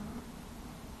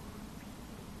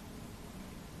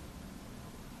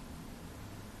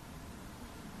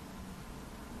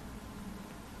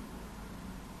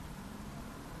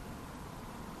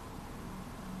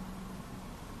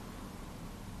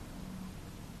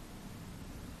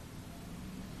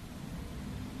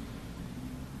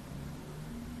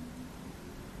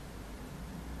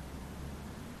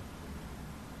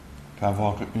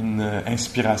 Avoir une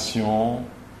inspiration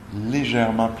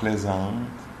légèrement plaisante,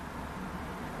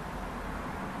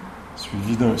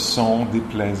 suivie d'un son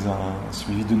déplaisant,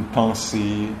 suivie d'une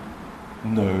pensée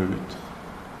neutre.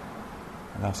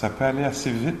 Alors ça peut aller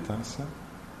assez vite, ça.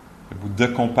 Le Bouddha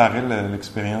comparait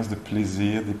l'expérience de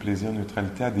plaisir, des plaisirs,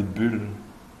 neutralité à des bulles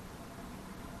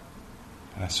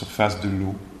à la surface de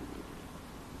l'eau.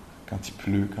 Quand il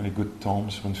pleut, quand les gouttes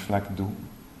tombent sur une flaque d'eau,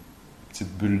 une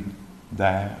petite bulle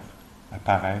d'air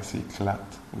apparaissent et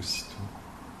éclatent aussitôt.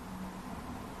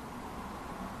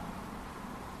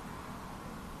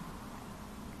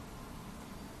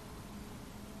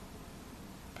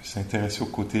 s'intéresser au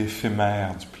côté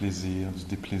éphémère du plaisir, du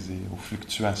déplaisir, aux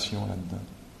fluctuations là-dedans.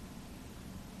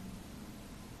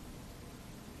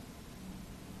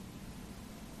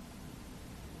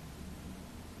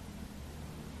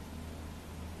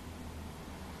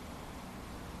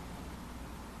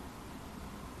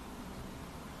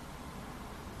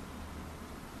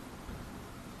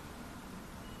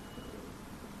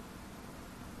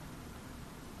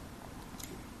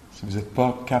 Si vous n'êtes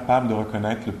pas capable de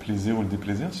reconnaître le plaisir ou le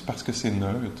déplaisir, c'est parce que c'est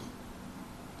neutre.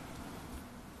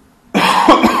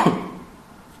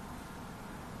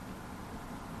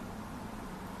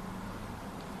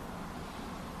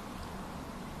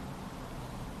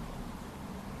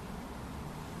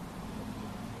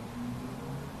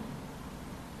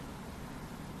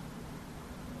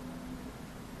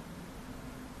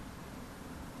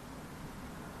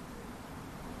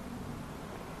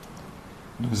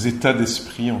 Nos états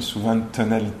d'esprit ont souvent une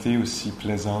tonalité aussi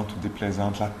plaisante ou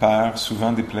déplaisante. La peur,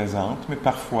 souvent déplaisante, mais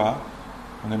parfois,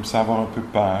 on aime ça avoir un peu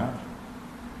peur.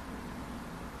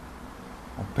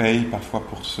 On paye parfois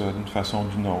pour ça, d'une façon ou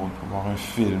d'une autre. On va voir un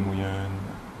film où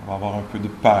on va avoir un peu de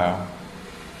peur.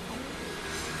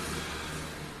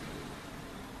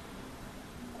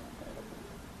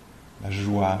 La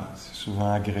joie, c'est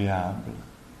souvent agréable,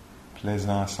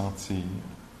 plaisant à sentir.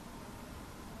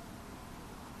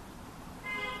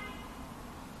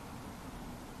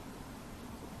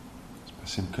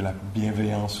 C'est possible que la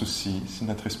bienveillance aussi, si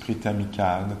notre esprit est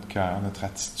amical, notre cœur, notre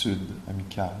attitude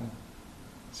amicale,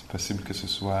 c'est possible que ça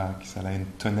ait une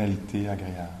tonalité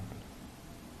agréable.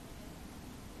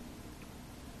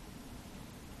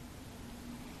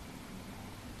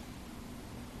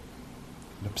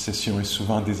 L'obsession est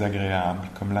souvent désagréable,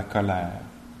 comme la colère,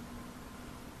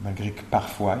 malgré que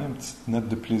parfois il y a une petite note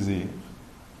de plaisir.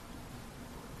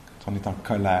 Quand on est en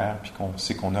colère, puis qu'on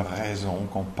sait qu'on a raison,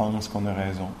 qu'on pense qu'on a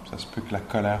raison, ça se peut que la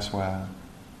colère soit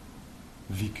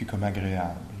vécue comme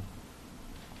agréable.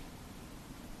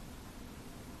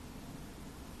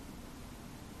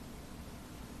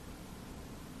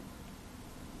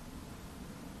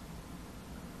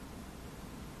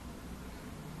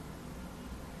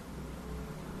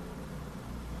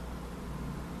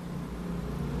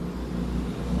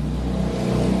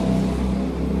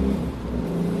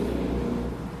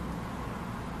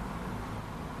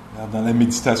 Dans la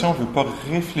méditation, on ne veut pas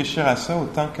réfléchir à ça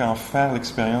autant qu'en faire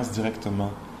l'expérience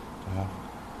directement. Alors,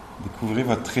 découvrez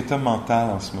votre état mental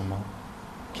en ce moment.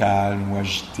 Calme ou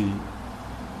agité,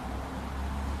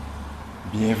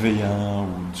 bienveillant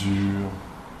ou dur.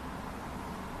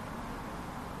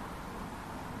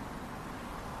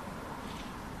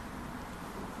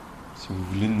 Si vous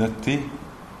voulez noter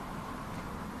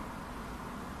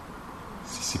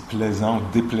si c'est plaisant ou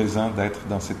déplaisant d'être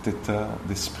dans cet état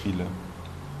d'esprit-là.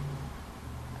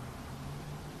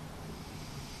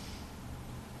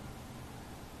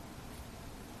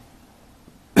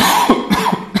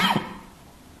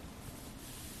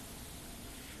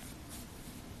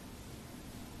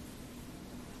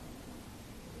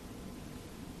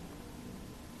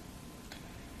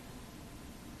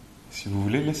 Si vous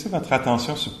voulez, laissez votre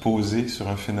attention se poser sur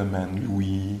un phénomène,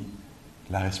 l'ouïe,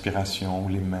 la respiration, ou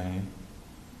les mains,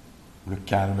 ou le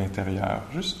calme intérieur.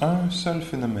 Juste un seul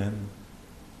phénomène.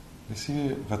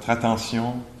 Laissez votre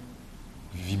attention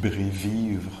vibrer,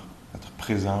 vivre, votre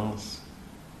présence,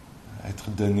 être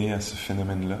donnée à ce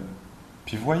phénomène-là.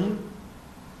 Puis voyez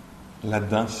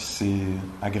là-dedans si c'est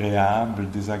agréable,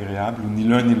 désagréable, ou ni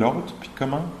l'un ni l'autre, puis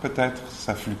comment peut-être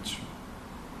ça fluctue.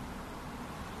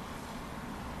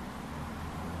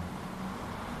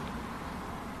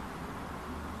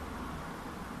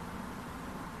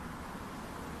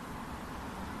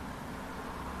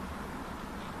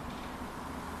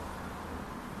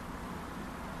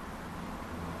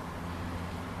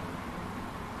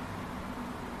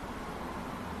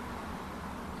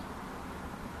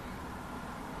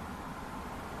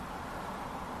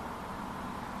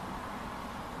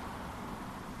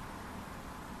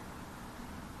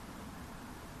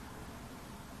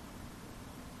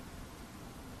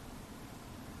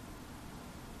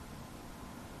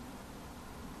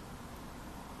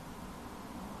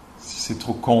 Si c'est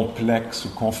trop complexe ou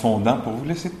confondant pour vous,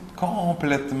 laissez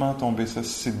complètement tomber ça.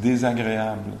 Si c'est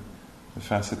désagréable de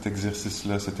faire cet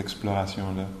exercice-là, cette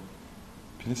exploration-là,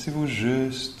 puis laissez-vous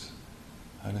juste,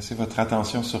 laissez votre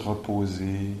attention se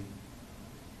reposer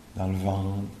dans le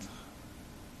ventre,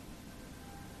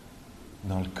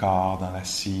 dans le corps, dans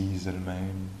l'assise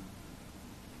elle-même,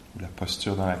 ou la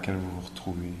posture dans laquelle vous vous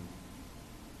retrouvez.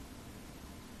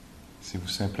 Laissez-vous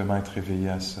simplement être éveillé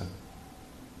à ça,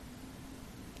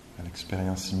 à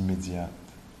l'expérience immédiate.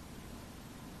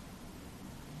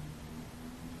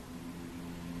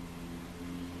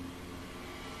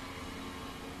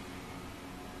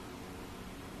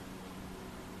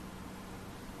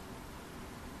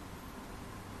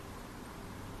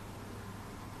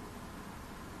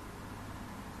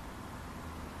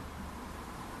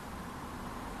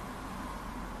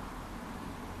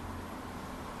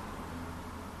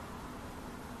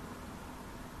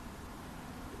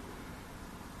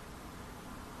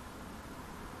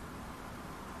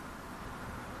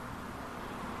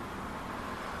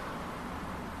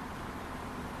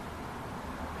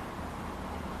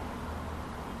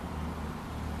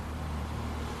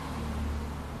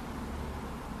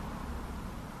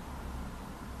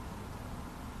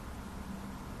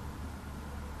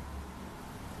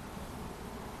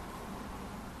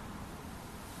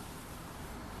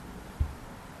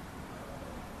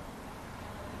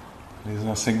 Les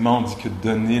enseignements ont dit que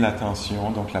donner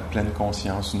l'attention, donc la pleine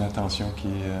conscience, une attention qui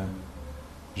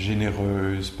est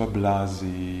généreuse, pas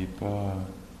blasée, pas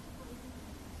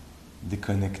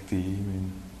déconnectée, mais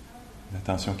une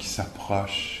attention qui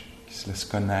s'approche, qui se laisse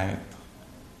connaître,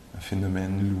 un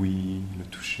phénomène, l'ouïe, le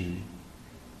toucher,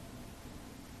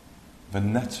 va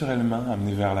naturellement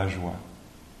amener vers la joie,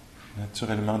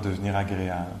 naturellement devenir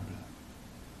agréable.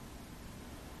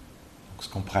 Donc, ce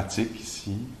qu'on pratique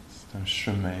ici, c'est un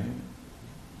chemin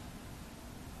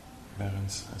vers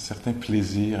un certain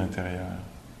plaisir intérieur,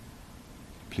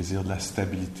 le plaisir de la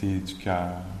stabilité du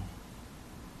cœur,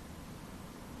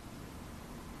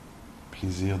 le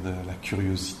plaisir de la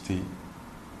curiosité,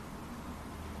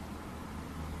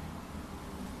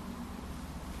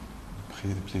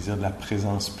 le plaisir de la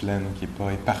présence pleine qui n'est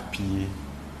pas éparpillée,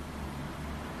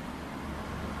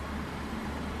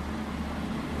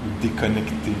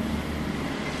 déconnectée.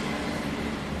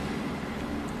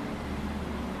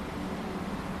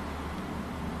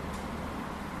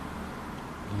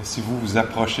 Laissez-vous vous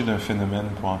approcher d'un phénomène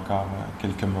pour encore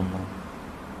quelques moments.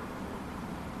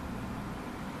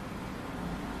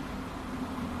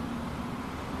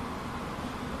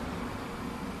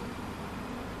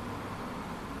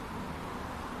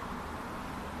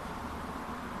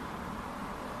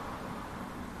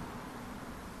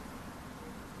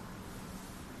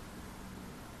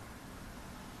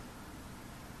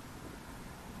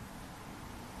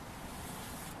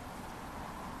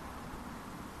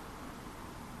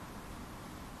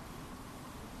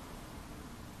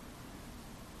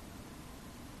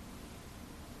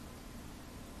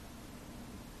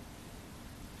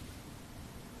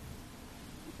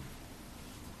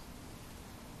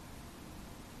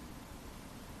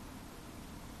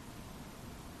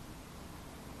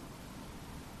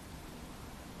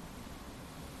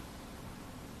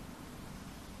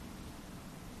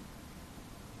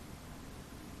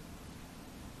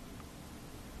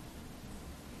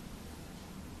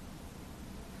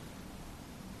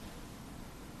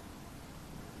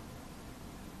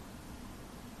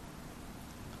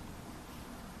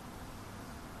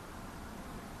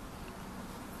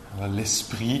 Alors,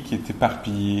 l'esprit qui est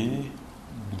éparpillé,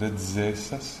 Bouddha disait,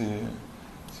 ça c'est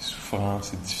souffrant,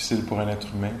 c'est difficile pour un être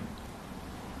humain.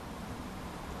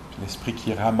 Puis l'esprit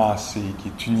qui est ramassé, qui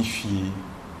est unifié,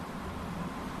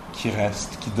 qui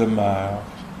reste, qui demeure,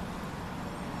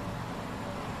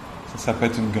 ça peut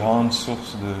être une grande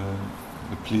source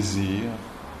de plaisir,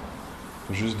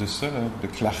 pas juste de ça, là, de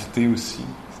clarté aussi.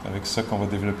 C'est avec ça qu'on va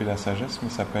développer la sagesse, mais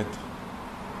ça peut être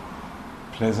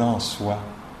plaisant en soi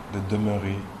de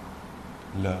demeurer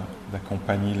là,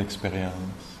 d'accompagner l'expérience.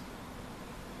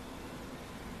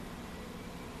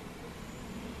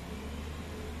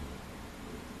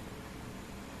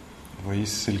 Vous voyez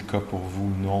si c'est le cas pour vous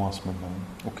ou non en ce moment.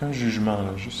 Aucun jugement,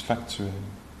 là, juste factuel.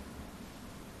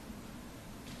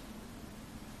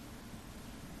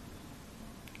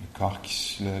 Le corps,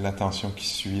 l'attention qui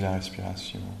suit la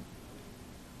respiration,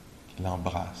 qui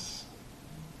l'embrasse.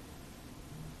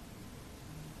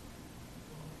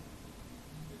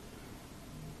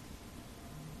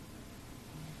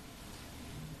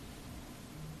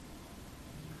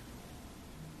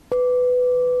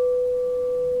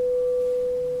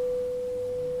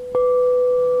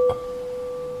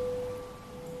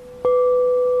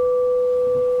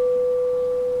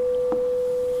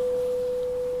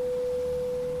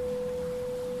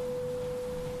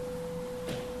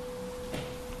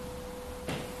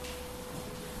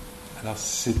 Alors,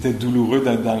 si c'était douloureux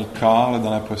d'être dans le corps, là,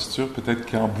 dans la posture, peut-être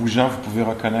qu'en bougeant, vous pouvez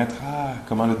reconnaître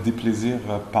comment le déplaisir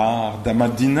part.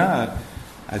 Damadina,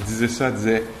 elle disait ça, elle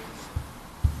disait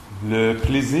le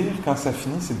plaisir, quand ça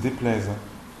finit, c'est déplaisant.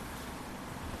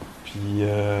 Puis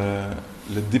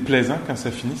le déplaisant, quand ça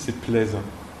finit, c'est plaisant.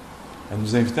 Elle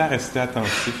nous invitait à rester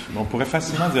attentifs. On pourrait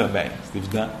facilement dire, c'est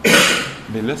évident.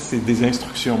 Mais là, c'est des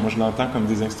instructions. Moi, je l'entends comme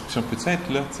des instructions. Peux-tu être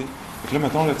là, tu sais? Donc là,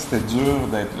 mettons, là, c'était dur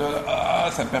d'être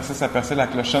là. Ça perçait, la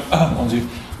cloche sonne. Mon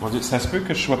Dieu. Ça se peut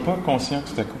que je sois pas conscient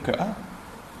tout à coup que,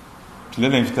 Puis là,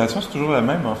 l'invitation, c'est toujours la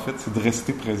même, en fait. C'est de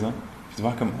rester présent. Puis de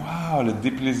voir comme, le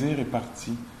déplaisir est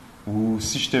parti. Ou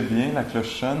si j'étais bien, la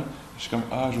cloche sonne, je suis comme,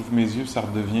 j'ouvre mes yeux, ça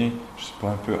redevient, je sais pas,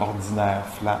 un peu ordinaire,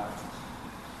 flat.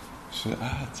 Je dis,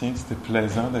 tiens, c'était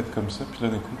plaisant d'être comme ça. Puis là,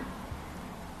 d'un coup.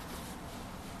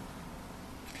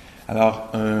 Alors,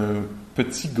 un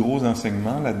petit gros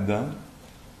enseignement là-dedans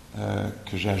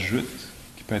que j'ajoute,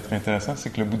 qui peut être intéressant, c'est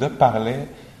que le Bouddha parlait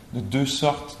de deux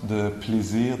sortes de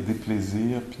plaisir,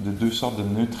 déplaisir, puis de deux sortes de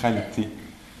neutralité.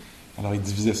 Alors, il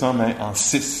divisait ça en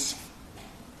 6.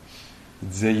 Il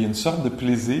disait, il y a une sorte de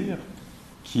plaisir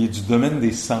qui est du domaine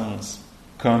des sens,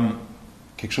 comme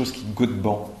quelque chose qui goûte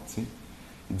bon, tu sais.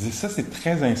 Il disait ça, c'est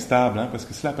très instable, hein, parce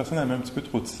que si la personne a mis un petit peu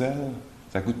trop de sel,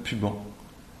 ça goûte plus bon.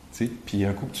 Tu sais, puis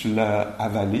un coup que tu l'as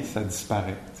avalé, ça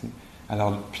disparaît. Tu sais.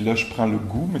 Alors, puis là, je prends le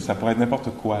goût, mais ça pourrait être n'importe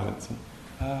quoi. Là, tu sais.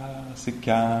 Ah, c'est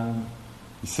calme.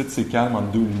 Ici, c'est calme entre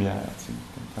deux lumières. Tu sais.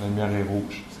 Quand la lumière est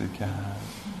rouge, c'est calme.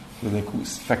 Là, d'un coup,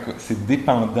 c'est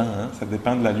dépendant. Hein, ça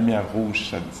dépend de la lumière rouge.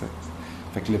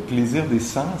 Fait que le plaisir des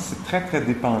sens, c'est très, très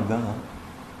dépendant. Hein.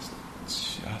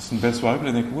 C'est une belle soirée, puis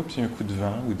là, d'un coup, puis il y a un coup de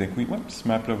vent, ou d'un coup, puis il se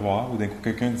met à pleuvoir, ou d'un coup,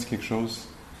 quelqu'un dit quelque chose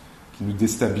qui nous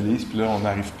déstabilise, puis là, on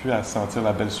n'arrive plus à sentir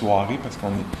la belle soirée parce qu'on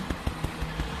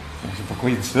sait pourquoi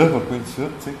il dit ça, tu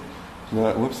sais. Puis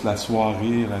là, la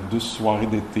soirée, la douce soirée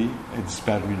d'été est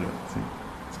disparue, là, tu sais.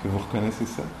 Est-ce que vous reconnaissez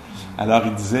ça? Alors,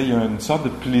 il disait, il y a une sorte de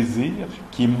plaisir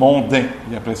qui est mondain,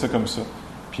 il appelait ça comme ça.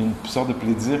 Puis une sorte de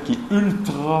plaisir qui est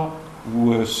ultra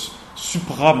ou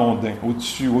supramondain,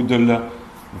 au-dessus, au-delà,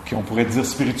 qu'on pourrait dire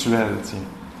spirituel, tiens.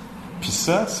 Puis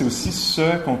ça, c'est aussi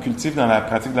ce qu'on cultive dans la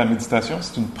pratique de la méditation,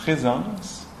 c'est une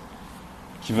présence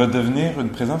qui va devenir une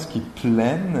présence qui est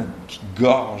pleine, qui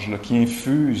gorge, là, qui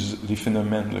infuse les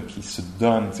phénomènes, là, qui se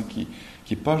donne, tu sais,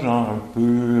 qui est pas genre un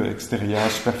peu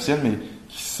extérieur, superficiel, mais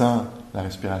qui sent la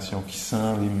respiration, qui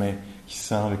sent les mains, qui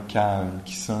sent le calme,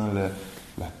 qui sent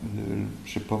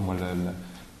je sais pas moi,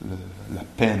 la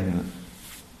peine.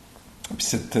 Puis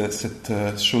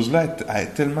cette chose-là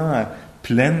est tellement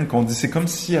pleine qu'on dit, c'est comme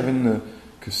s'il y avait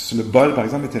que le bol, par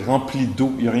exemple, était rempli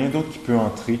d'eau. Il n'y a rien d'autre qui peut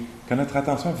entrer. Quand notre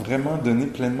attention est vraiment donnée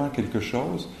pleinement à quelque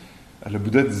chose, le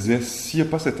Bouddha disait, s'il n'y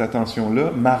a pas cette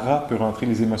attention-là, Mara peut rentrer,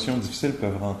 les émotions difficiles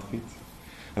peuvent rentrer.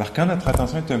 Alors quand notre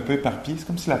attention est un peu éparpillée, c'est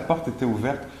comme si la porte était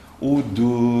ouverte au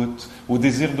doute, au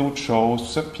désir d'autre chose, tout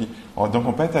ça. Puis, donc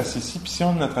on peut être assis ici, puis si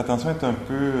notre attention est un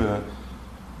peu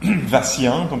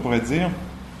vacillante, on pourrait dire,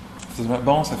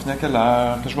 bon, ça finit à quelle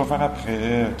heure, qu'est-ce que je vais faire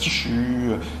après, qui je suis,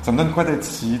 ça me donne quoi d'être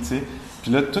ici, tu sais.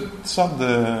 Puis là, toutes sortes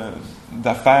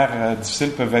d'affaires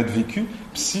difficiles peuvent être vécues.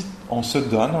 Puis si on se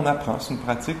donne, on apprend, c'est une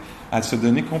pratique, à se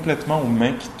donner complètement aux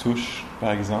mains qui touchent,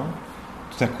 par exemple,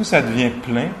 tout à coup, ça devient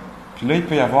plein. Puis là, il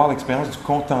peut y avoir l'expérience du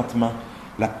contentement.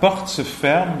 La porte se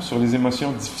ferme sur les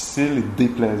émotions difficiles et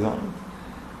déplaisantes.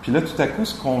 Puis là, tout à coup,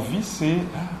 ce qu'on vit, c'est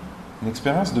une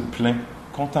expérience de plein,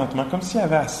 contentement, comme s'il y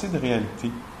avait assez de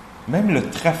réalité. Même le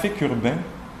trafic urbain,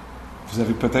 vous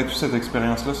avez peut-être eu cette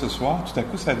expérience-là ce soir, tout à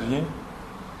coup, ça devient...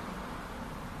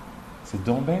 C'est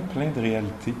donc bien plein de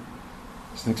réalité.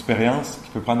 C'est une expérience qui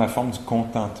peut prendre la forme du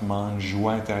contentement, une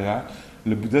joie intérieure.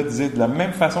 Le Bouddha disait, de la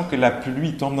même façon que la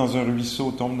pluie tombe dans un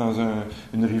ruisseau, tombe dans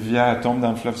une rivière, tombe dans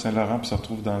le fleuve Saint-Laurent, puis se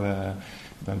retrouve dans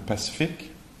le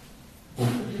Pacifique.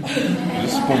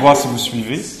 Juste pour voir si vous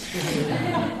suivez.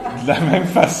 De la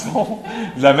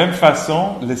même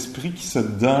façon, l'esprit qui se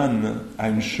donne à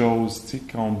une chose, tu sais,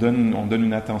 quand on donne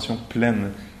une attention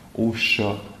pleine au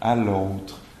chat, à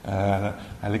l'autre,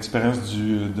 à l'expérience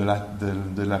du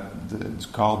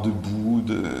corps debout,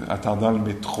 attendant le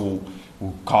métro,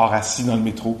 au corps assis dans le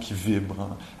métro qui vibre,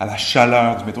 à la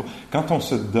chaleur du métro. Quand on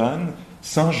se donne,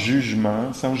 sans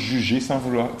jugement, sans juger, sans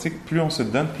vouloir, tu sais, plus on se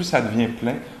donne, plus ça devient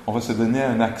plein, on va se donner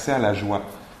un accès à la joie.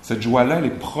 Cette joie-là, elle est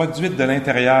produite de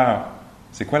l'intérieur.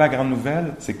 C'est quoi la grande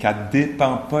nouvelle? C'est qu'elle ne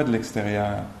dépend pas de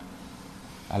l'extérieur.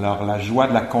 Alors, la joie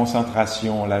de la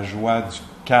concentration, la joie du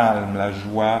calme, la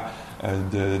joie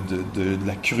de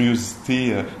la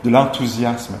curiosité, de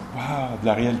l'enthousiasme, wow, de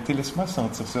la réalité, laisse-moi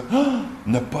sentir ça. Oh,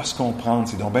 ne pas se comprendre,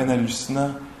 c'est donc bien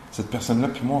hallucinant. Cette personne-là,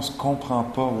 puis moi, on se comprend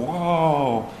pas.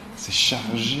 Wow, c'est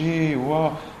chargé,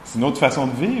 wow. C'est une autre façon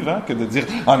de vivre, hein, que de dire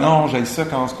 « Ah non, j'ai ça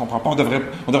quand on se comprend pas. On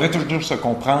devrait toujours se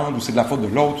comprendre, ou c'est de la faute de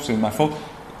l'autre, ou c'est de ma faute. »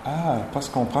 Ah, pas se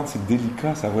comprendre, c'est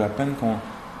délicat, ça vaut la peine qu'on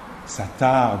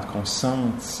s'attarde, qu'on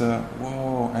sente ça.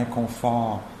 Wow,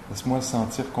 inconfort. Laisse-moi le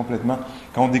sentir complètement.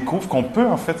 Quand on découvre qu'on peut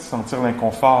en fait sentir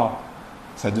l'inconfort,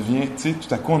 ça devient, tu sais,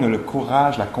 tout à coup, on a le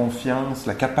courage, la confiance,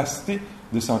 la capacité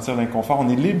de sentir l'inconfort. On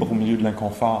est libre au milieu de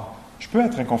l'inconfort. Je peux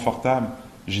être inconfortable.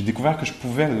 J'ai découvert que je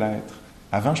pouvais l'être.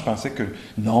 Avant, je pensais que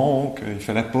non, qu'il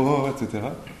fallait pas, etc.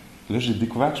 Là, j'ai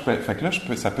découvert que je peux... Fait que là,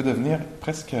 ça peut devenir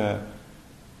presque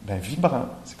vibrant.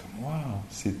 C'est comme, wow,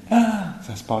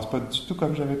 ça se passe pas du tout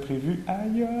comme j'avais prévu.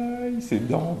 Aïe, aïe, c'est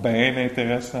donc bien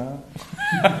intéressant.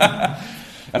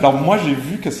 Alors, moi, j'ai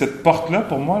vu que cette porte-là,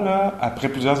 pour moi, là, après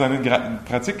plusieurs années de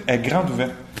pratique, est grande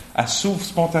ouverte. Elle s'ouvre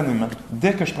spontanément.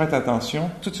 Dès que je prête attention,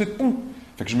 tout de suite, poum!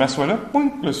 Fait que je m'assois là,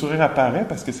 poum! Le sourire apparaît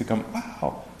parce que c'est comme,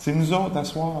 wow, c'est nous autres à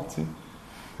soir, tu sais.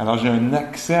 Alors, j'ai un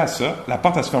accès à ça. La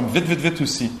porte, elle se ferme vite, vite, vite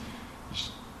aussi. Tu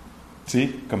sais,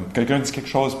 comme quelqu'un dit quelque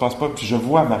chose, passe pas, puis je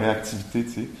vois ma réactivité,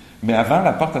 tu sais. Mais avant,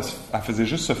 la porte, elle faisait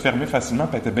juste se fermer facilement,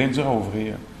 puis elle était bien dure à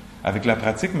ouvrir. Avec la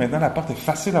pratique, maintenant, la porte est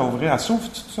facile à ouvrir. Elle s'ouvre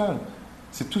toute seule.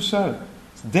 C'est tout seul.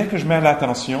 Dès que je mets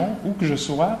l'attention, où que je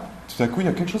sois, tout à coup, il y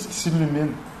a quelque chose qui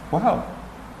s'illumine. Wow!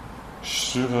 Je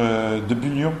suis sur de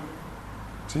Bullion.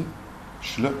 Tu sais, je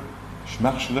suis là, je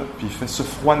marche là, puis il fait ce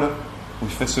froid-là, ou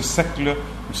il fait ce sec-là,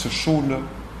 ou ce chaud-là,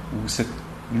 ou cette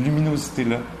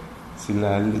luminosité-là. C'est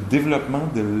le développement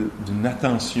d'une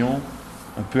attention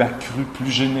un peu accrue,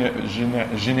 plus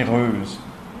généreuse.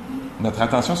 Notre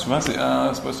attention, souvent, c'est «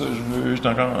 Ah, c'est pas ça, je veux, je suis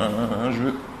encore... je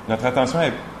veux... » Notre attention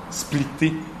est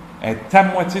splittée. Elle est à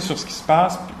moitié sur ce qui se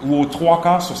passe ou aux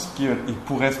 3/4 sur ce qui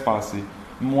pourrait se passer.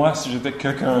 Moi, si j'étais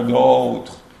quelqu'un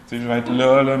d'autre, tu sais, je vais être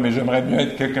là, mais j'aimerais mieux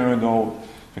être quelqu'un d'autre.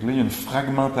 Fait que là, il y a une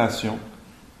fragmentation.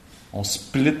 On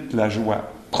split la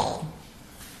joie.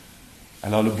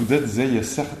 Alors, le Bouddha disait, il y a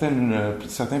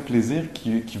certains plaisirs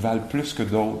qui valent plus que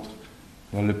d'autres.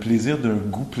 Alors, le plaisir d'un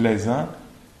goût plaisant,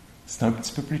 c'est un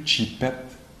petit peu plus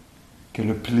cheapette que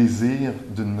le plaisir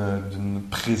d'une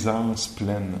présence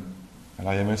pleine.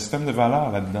 Alors, il y avait un système de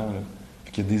valeurs là-dedans. Là.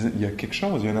 Il y a quelque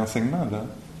chose, il y a un enseignement là.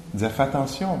 Il disait, fais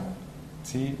attention.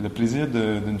 Tu sais, le plaisir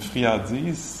d'une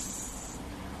friandise,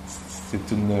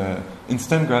 c'est une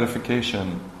instant gratification.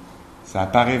 Ça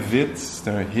apparaît vite, c'est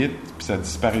un hit, puis ça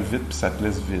disparaît vite, puis ça te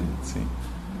laisse vide. Tu sais.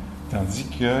 Tandis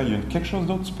qu'il y a quelque chose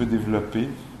d'autre que tu peux développer,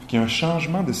 qu'il y a un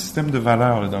changement de système de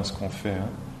valeurs là, dans ce qu'on fait. Hein.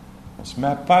 On ne se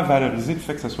met pas à valoriser le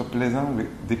fait que ça soit plaisant ou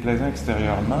déplaisant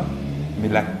extérieurement, mais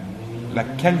la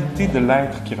qualité de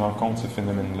l'être qui rencontre ce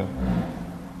phénomène-là.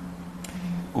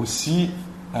 Aussi,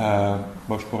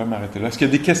 je pourrais m'arrêter là. Est-ce qu'il y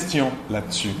a des questions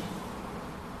là-dessus?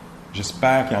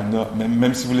 J'espère qu'il y en a,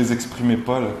 même si vous ne les exprimez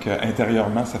pas, là,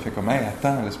 qu'intérieurement, ça fait comme « Hey,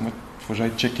 attends, laisse-moi, il faut que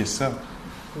j'aille checker ça. »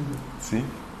 Tu sais?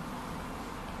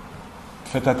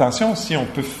 Faites attention aussi, on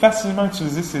peut facilement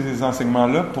utiliser ces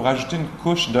enseignements-là pour ajouter une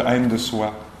couche de haine de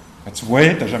soi. Ben, tu vois,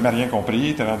 tu n'as jamais rien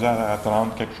compris, tu es rendu à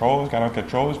 30 quelque chose, 40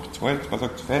 quelque chose, puis tu vois, c'est pas ça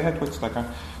que tu fais, toi,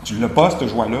 tu l'as pas, cette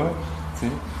joie-là. Tu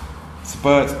sais? C'est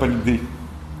pas l'idée.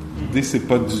 L'idée, c'est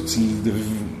pas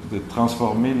de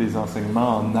transformer les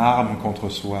enseignements en armes contre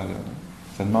soi. Là.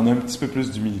 Ça demande un petit peu plus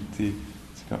d'humilité.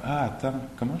 C'est comme, attends,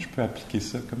 comment je peux appliquer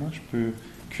ça? Comment je peux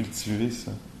cultiver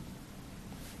ça?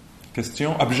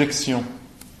 Question, objection.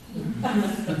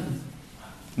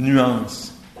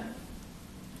 Nuance.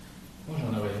 Moi,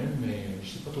 j'en aurais une, mais je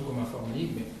ne sais pas trop comment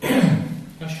formuler, mais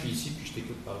quand je suis ici et je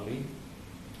t'écoute parler,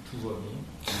 tout va bien.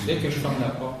 Dès que je ferme la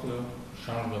porte, là, je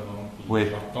change de monde, puis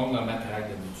je retombe dans ma traque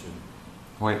d'habitude.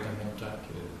 Oui.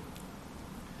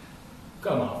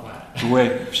 Comment faire? Oui,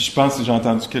 puis je pense que j'ai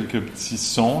entendu quelques petits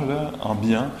sons, là,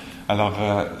 ambiants. Alors,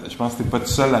 je pense que tu n'es pas tout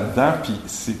seul là-dedans, puis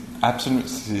c'est absolument,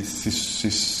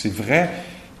 c'est vrai,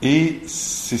 et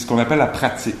c'est ce qu'on appelle la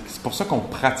pratique. C'est pour ça qu'on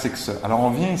pratique ça. Alors, on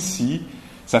vient ici,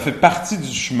 ça fait partie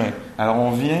du chemin. Alors,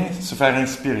 on vient se faire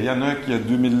inspirer. Il y en a un qui a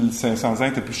 2500 ans,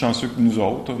 était plus chanceux que nous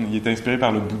autres. Il est inspiré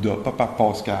par le Bouddha, pas par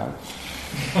Pascal.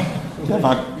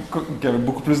 Qui avait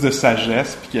beaucoup plus de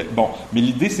sagesse. Mais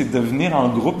l'idée, c'est de venir en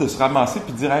groupe, de se ramasser,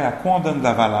 puis de dire, hey, à quoi on donne de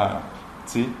la valeur?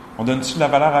 T'sais, on donne-tu de la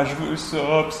valeur à « je veux ça,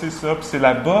 puis c'est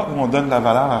là-bas » ou on donne de la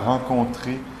valeur à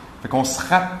rencontrer? Fait qu'on se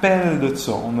rappelle de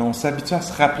ça, on s'habitue à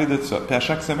se rappeler de ça. Puis à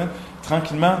chaque semaine,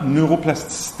 tranquillement,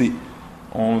 neuroplasticité.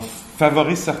 On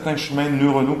favorise certains chemins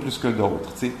neuronaux plus que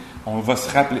d'autres. T'sais. On va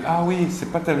se rappeler, oui,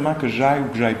 c'est pas tellement que j'aille ou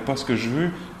que j'aille pas ce que je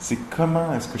veux, c'est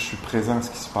comment est-ce que je suis présent à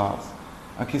ce qui se passe.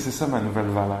 OK, c'est ça ma nouvelle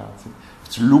valeur. Puis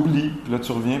tu l'oublies, puis là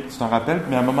tu reviens, puis tu t'en rappelles,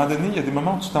 mais à un moment donné, il y a des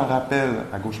moments où tu t'en rappelles,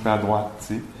 à gauche et à droite.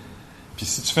 T'sais. Puis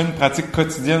si tu fais une pratique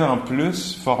quotidienne en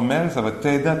plus, formelle, ça va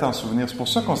t'aider à t'en souvenir. C'est pour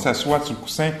ça qu'on s'assoit sur le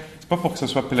coussin. C'est pas pour que ce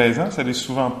soit plaisant, ça l'est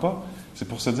souvent pas. C'est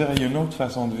pour se dire, il y a une autre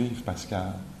façon de vivre,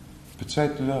 Pascal. Peux-tu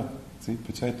être là? T'sais?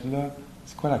 Peux-tu être là?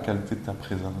 C'est quoi la qualité de ta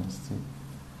présence? T'sais?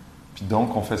 Puis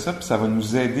donc, on fait ça, puis ça va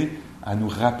nous aider à nous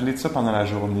rappeler de ça pendant la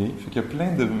journée. Fait qu'il y a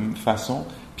plein de façons.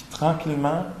 Puis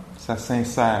tranquillement, ça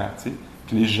s'insère. T'sais?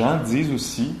 Puis les gens disent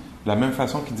aussi, de la même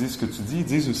façon qu'ils disent ce que tu dis, ils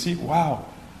disent aussi, « Wow!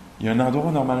 Il y a un endroit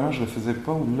où normalement je ne le faisais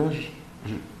pas, où là,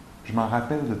 je m'en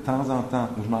rappelle de temps en temps,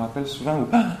 où je m'en rappelle souvent, où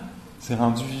c'est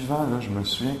rendu vivant, là, je me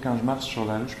souviens quand je marche sur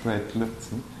la rue, je peux être là.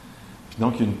 T'sais. Puis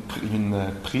donc, il y a une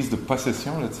prise de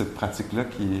possession là, de cette pratique-là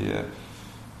qui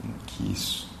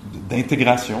est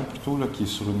d'intégration plutôt, là, qui est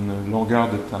sur une longueur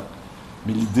de temps.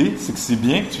 Mais l'idée, c'est que c'est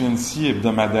bien que tu viennes ici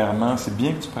hebdomadairement, c'est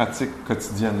bien que tu pratiques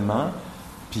quotidiennement,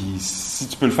 puis si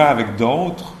tu peux le faire avec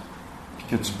d'autres,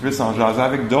 que tu puisses en jaser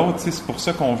avec d'autres. Tu sais, c'est pour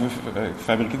ça qu'on veut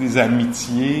fabriquer des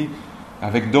amitiés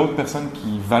avec d'autres personnes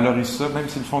qui valorisent ça, même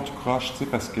s'ils le font tout croche, tu sais,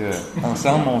 parce que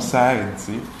ensemble, on s'aide,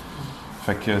 tu sais.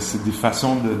 Fait que c'est des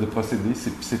façons de procéder.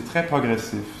 C'est très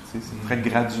progressif, tu sais, c'est très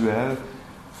graduel.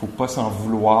 Faut pas s'en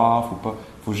vouloir,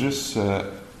 faut juste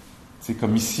C'est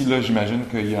comme ici, là, j'imagine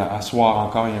qu'il y a, à soir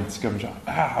encore, il y a un petit comme genre,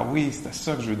 ah oui, c'est à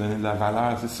ça que je veux donner de la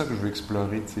valeur, c'est ça que je veux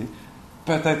explorer, tu sais.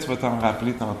 Peut-être tu vas t'en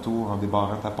rappeler tantôt en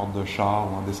débarrant ta porte de char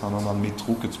ou en descendant dans le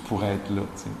métro que tu pourrais être là,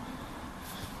 tu sais.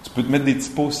 Tu peux te mettre des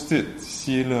petits post-it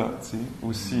ici et là, tu sais,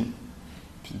 aussi.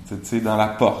 Puis, tu sais, dans la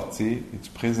porte, tu sais, es-tu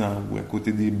présent? Ou à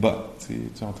côté des bottes, tu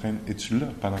sais, es-tu là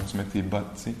pendant que tu mets tes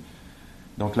bottes, tu sais.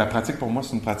 Donc, la pratique, pour moi,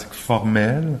 c'est une pratique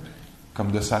formelle,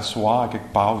 comme de s'asseoir à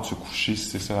quelque part ou de se coucher, si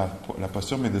c'est ça la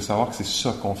posture, mais de savoir que c'est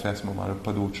ça qu'on fait à ce moment-là,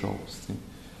 pas d'autre chose, tu sais.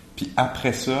 Puis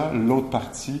après ça, l'autre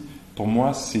partie, pour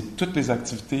moi, c'est toutes les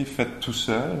activités faites tout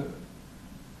seul,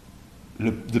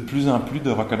 de plus en plus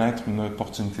de reconnaître une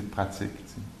opportunité de pratique,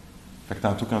 tu sais. Fait que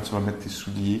tantôt, quand tu vas mettre tes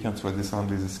souliers, quand tu vas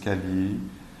descendre les escaliers,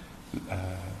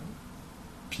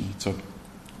 puis tu vas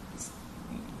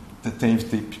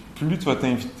t'inviter. Puis plus tu vas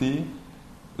t'inviter,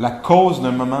 la cause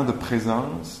d'un moment de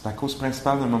présence, la cause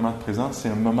principale d'un moment de présence, c'est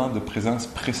un moment de présence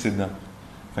précédent.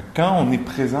 Fait que quand on est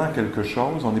présent à quelque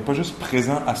chose, on n'est pas juste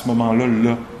présent à ce moment-là,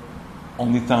 là.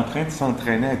 On est en train de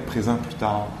s'entraîner à être présent plus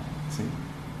tard. T'sais.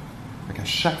 Fait qu'à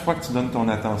chaque fois que tu donnes ton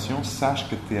attention, sache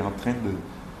que tu es en train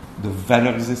de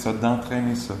valoriser ça,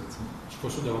 d'entraîner ça. T'sais. Je suis pas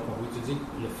sûr d'avoir compris. Tu dis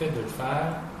le fait de le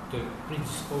faire te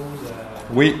prédispose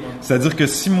à... Oui, c'est-à-dire que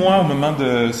si moi, au moment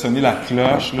de sonner la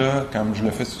cloche, là, comme je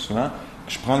le fais souvent,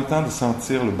 je prends le temps de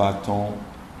sentir le bâton,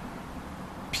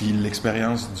 puis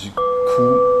l'expérience du coup,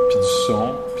 puis du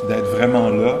son, puis d'être vraiment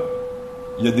là,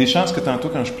 il y a des chances que tantôt,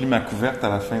 quand je plie ma couverte à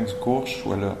la fin du cours, je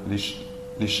sois là.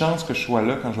 Les chances que je sois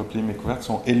là quand je vais plier mes couvertes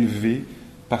sont élevées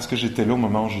parce que j'étais là au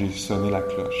moment où j'ai sonné la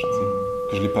cloche.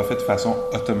 Que je ne l'ai pas fait de façon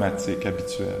automatique,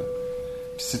 habituelle.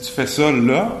 Puis si tu fais ça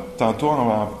là, tantôt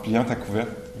en pliant ta couverte,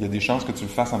 il y a des chances que tu le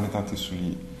fasses en mettant tes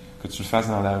souliers, que tu le fasses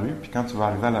dans la rue, puis quand tu vas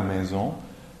arriver à la maison,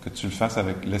 que tu le fasses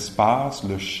avec l'espace,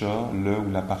 le chat, le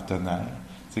ou la partenaire.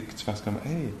 Tu sais, que tu fasses comme «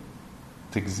 Hey,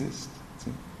 t'existes. »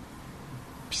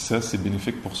 Puis ça, c'est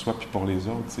bénéfique pour soi puis pour les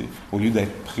autres, tu sais, au lieu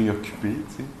d'être préoccupé,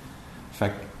 tu sais.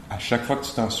 Fait qu'à chaque fois que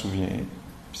tu t'en souviens, puis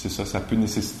c'est ça, ça peut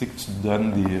nécessiter que tu te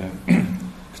donnes des... que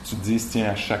tu te dises, tiens,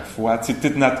 à chaque fois... Tu sais,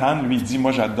 Thich Nhat Hanh, lui, il dit,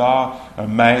 moi, j'adore un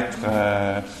maître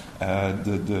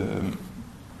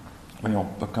voyons,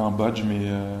 pas Cambodge,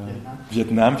 mais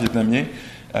vietnamien.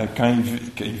 Quand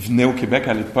il venait au Québec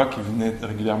à l'époque, il venait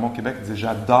régulièrement au Québec, il disait,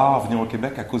 j'adore venir au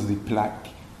Québec à cause des plaques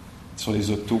sur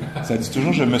les autos. Ça dit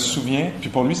toujours, je me souviens, puis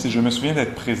pour lui, c'est je me souviens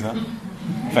d'être présent.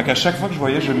 Fait qu'à chaque fois que je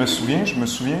voyais je me souviens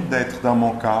d'être dans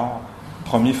mon corps,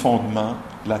 premier fondement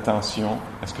de l'attention,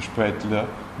 est-ce que je peux être là,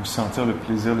 ou sentir le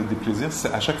plaisir, le déplaisir.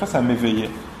 À chaque fois, ça m'éveillait.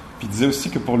 Puis il disait aussi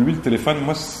que pour lui, le téléphone,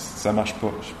 moi, ça marche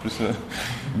pas. Je suis plus,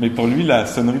 mais pour lui, la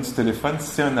sonnerie du téléphone,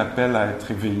 c'est un appel à être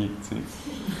éveillé. Tu sais.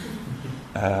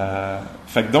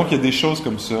 Fait que donc, il y a des choses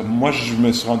comme ça. Moi, je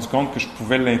me suis rendu compte que je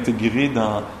pouvais l'intégrer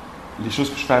dans les choses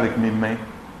que je fais avec mes mains.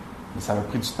 Mais ça m'a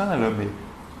pris du temps, là, mais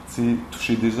tu sais,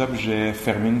 toucher des objets,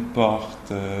 fermer une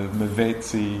porte, me vêtir, tu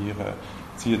sais,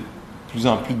 il y a de plus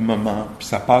en plus de moments. Puis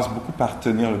ça passe beaucoup par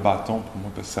tenir le bâton pour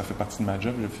moi, parce que ça fait partie de ma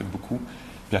job, je le fais beaucoup.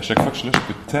 Puis à chaque fois que je suis là,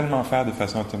 je peux tellement faire de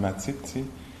façon automatique, tu sais.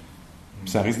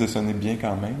 Puis ça risque de sonner bien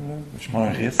quand même, là. Je prends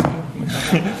un risque, là.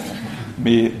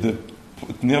 Mais de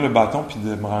tenir le bâton puis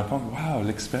de me rendre compte, waouh,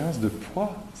 l'expérience de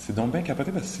poids, c'est donc bien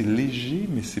capoté parce que c'est léger,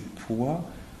 mais c'est poids.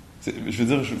 Je veux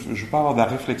dire, je ne veux pas avoir de la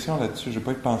réflexion là-dessus, je ne veux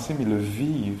pas y penser, mais le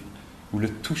vivre ou le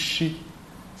toucher,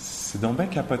 c'est donc bien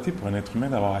capoté pour un être humain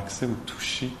d'avoir accès au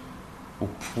toucher, au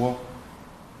poids.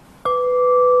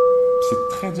 C'est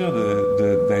très dur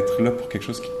d'être là pour quelque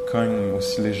chose qui cogne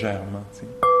aussi légèrement, tu sais.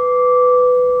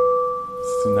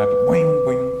 C'est une boing,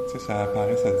 boing, tu sais, ça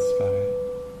apparaît, ça disparaît.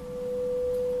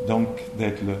 Donc,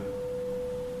 d'être là.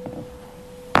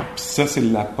 Puis ça, c'est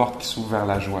la porte qui s'ouvre vers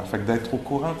la joie. Fait que d'être au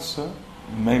courant de ça,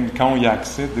 même quand on y a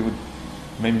accès,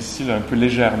 même ici, là, un peu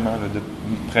légèrement, là, de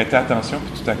prêter attention,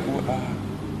 puis tout à coup,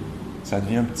 ça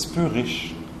devient un petit peu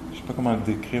riche. Je ne sais pas comment le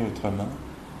décrire autrement.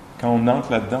 Quand on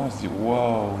entre là-dedans, on se dit,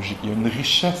 wow, il y a une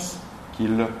richesse qui est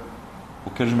là,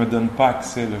 auquel je ne me donne pas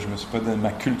accès. Là. Je me suis pas donné,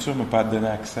 ma culture ne m'a pas donné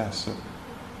accès à ça.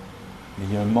 Mais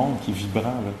il y a un monde qui est vibrant,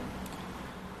 là.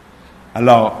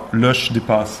 Alors, là, je suis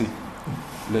dépassé.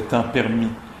 Le temps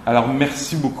permis. Alors,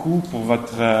 merci beaucoup pour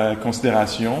votre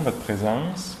considération, votre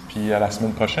présence. Puis à la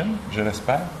semaine prochaine, je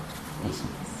l'espère. Merci.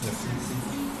 Merci.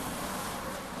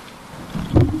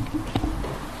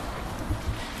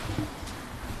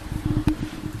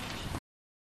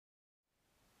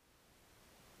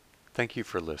 Thank you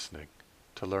for listening.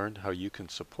 To learn how you can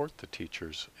support the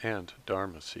teachers and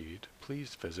Dharma Seed,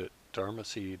 please visit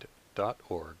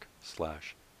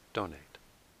dharmaseed.org/donate.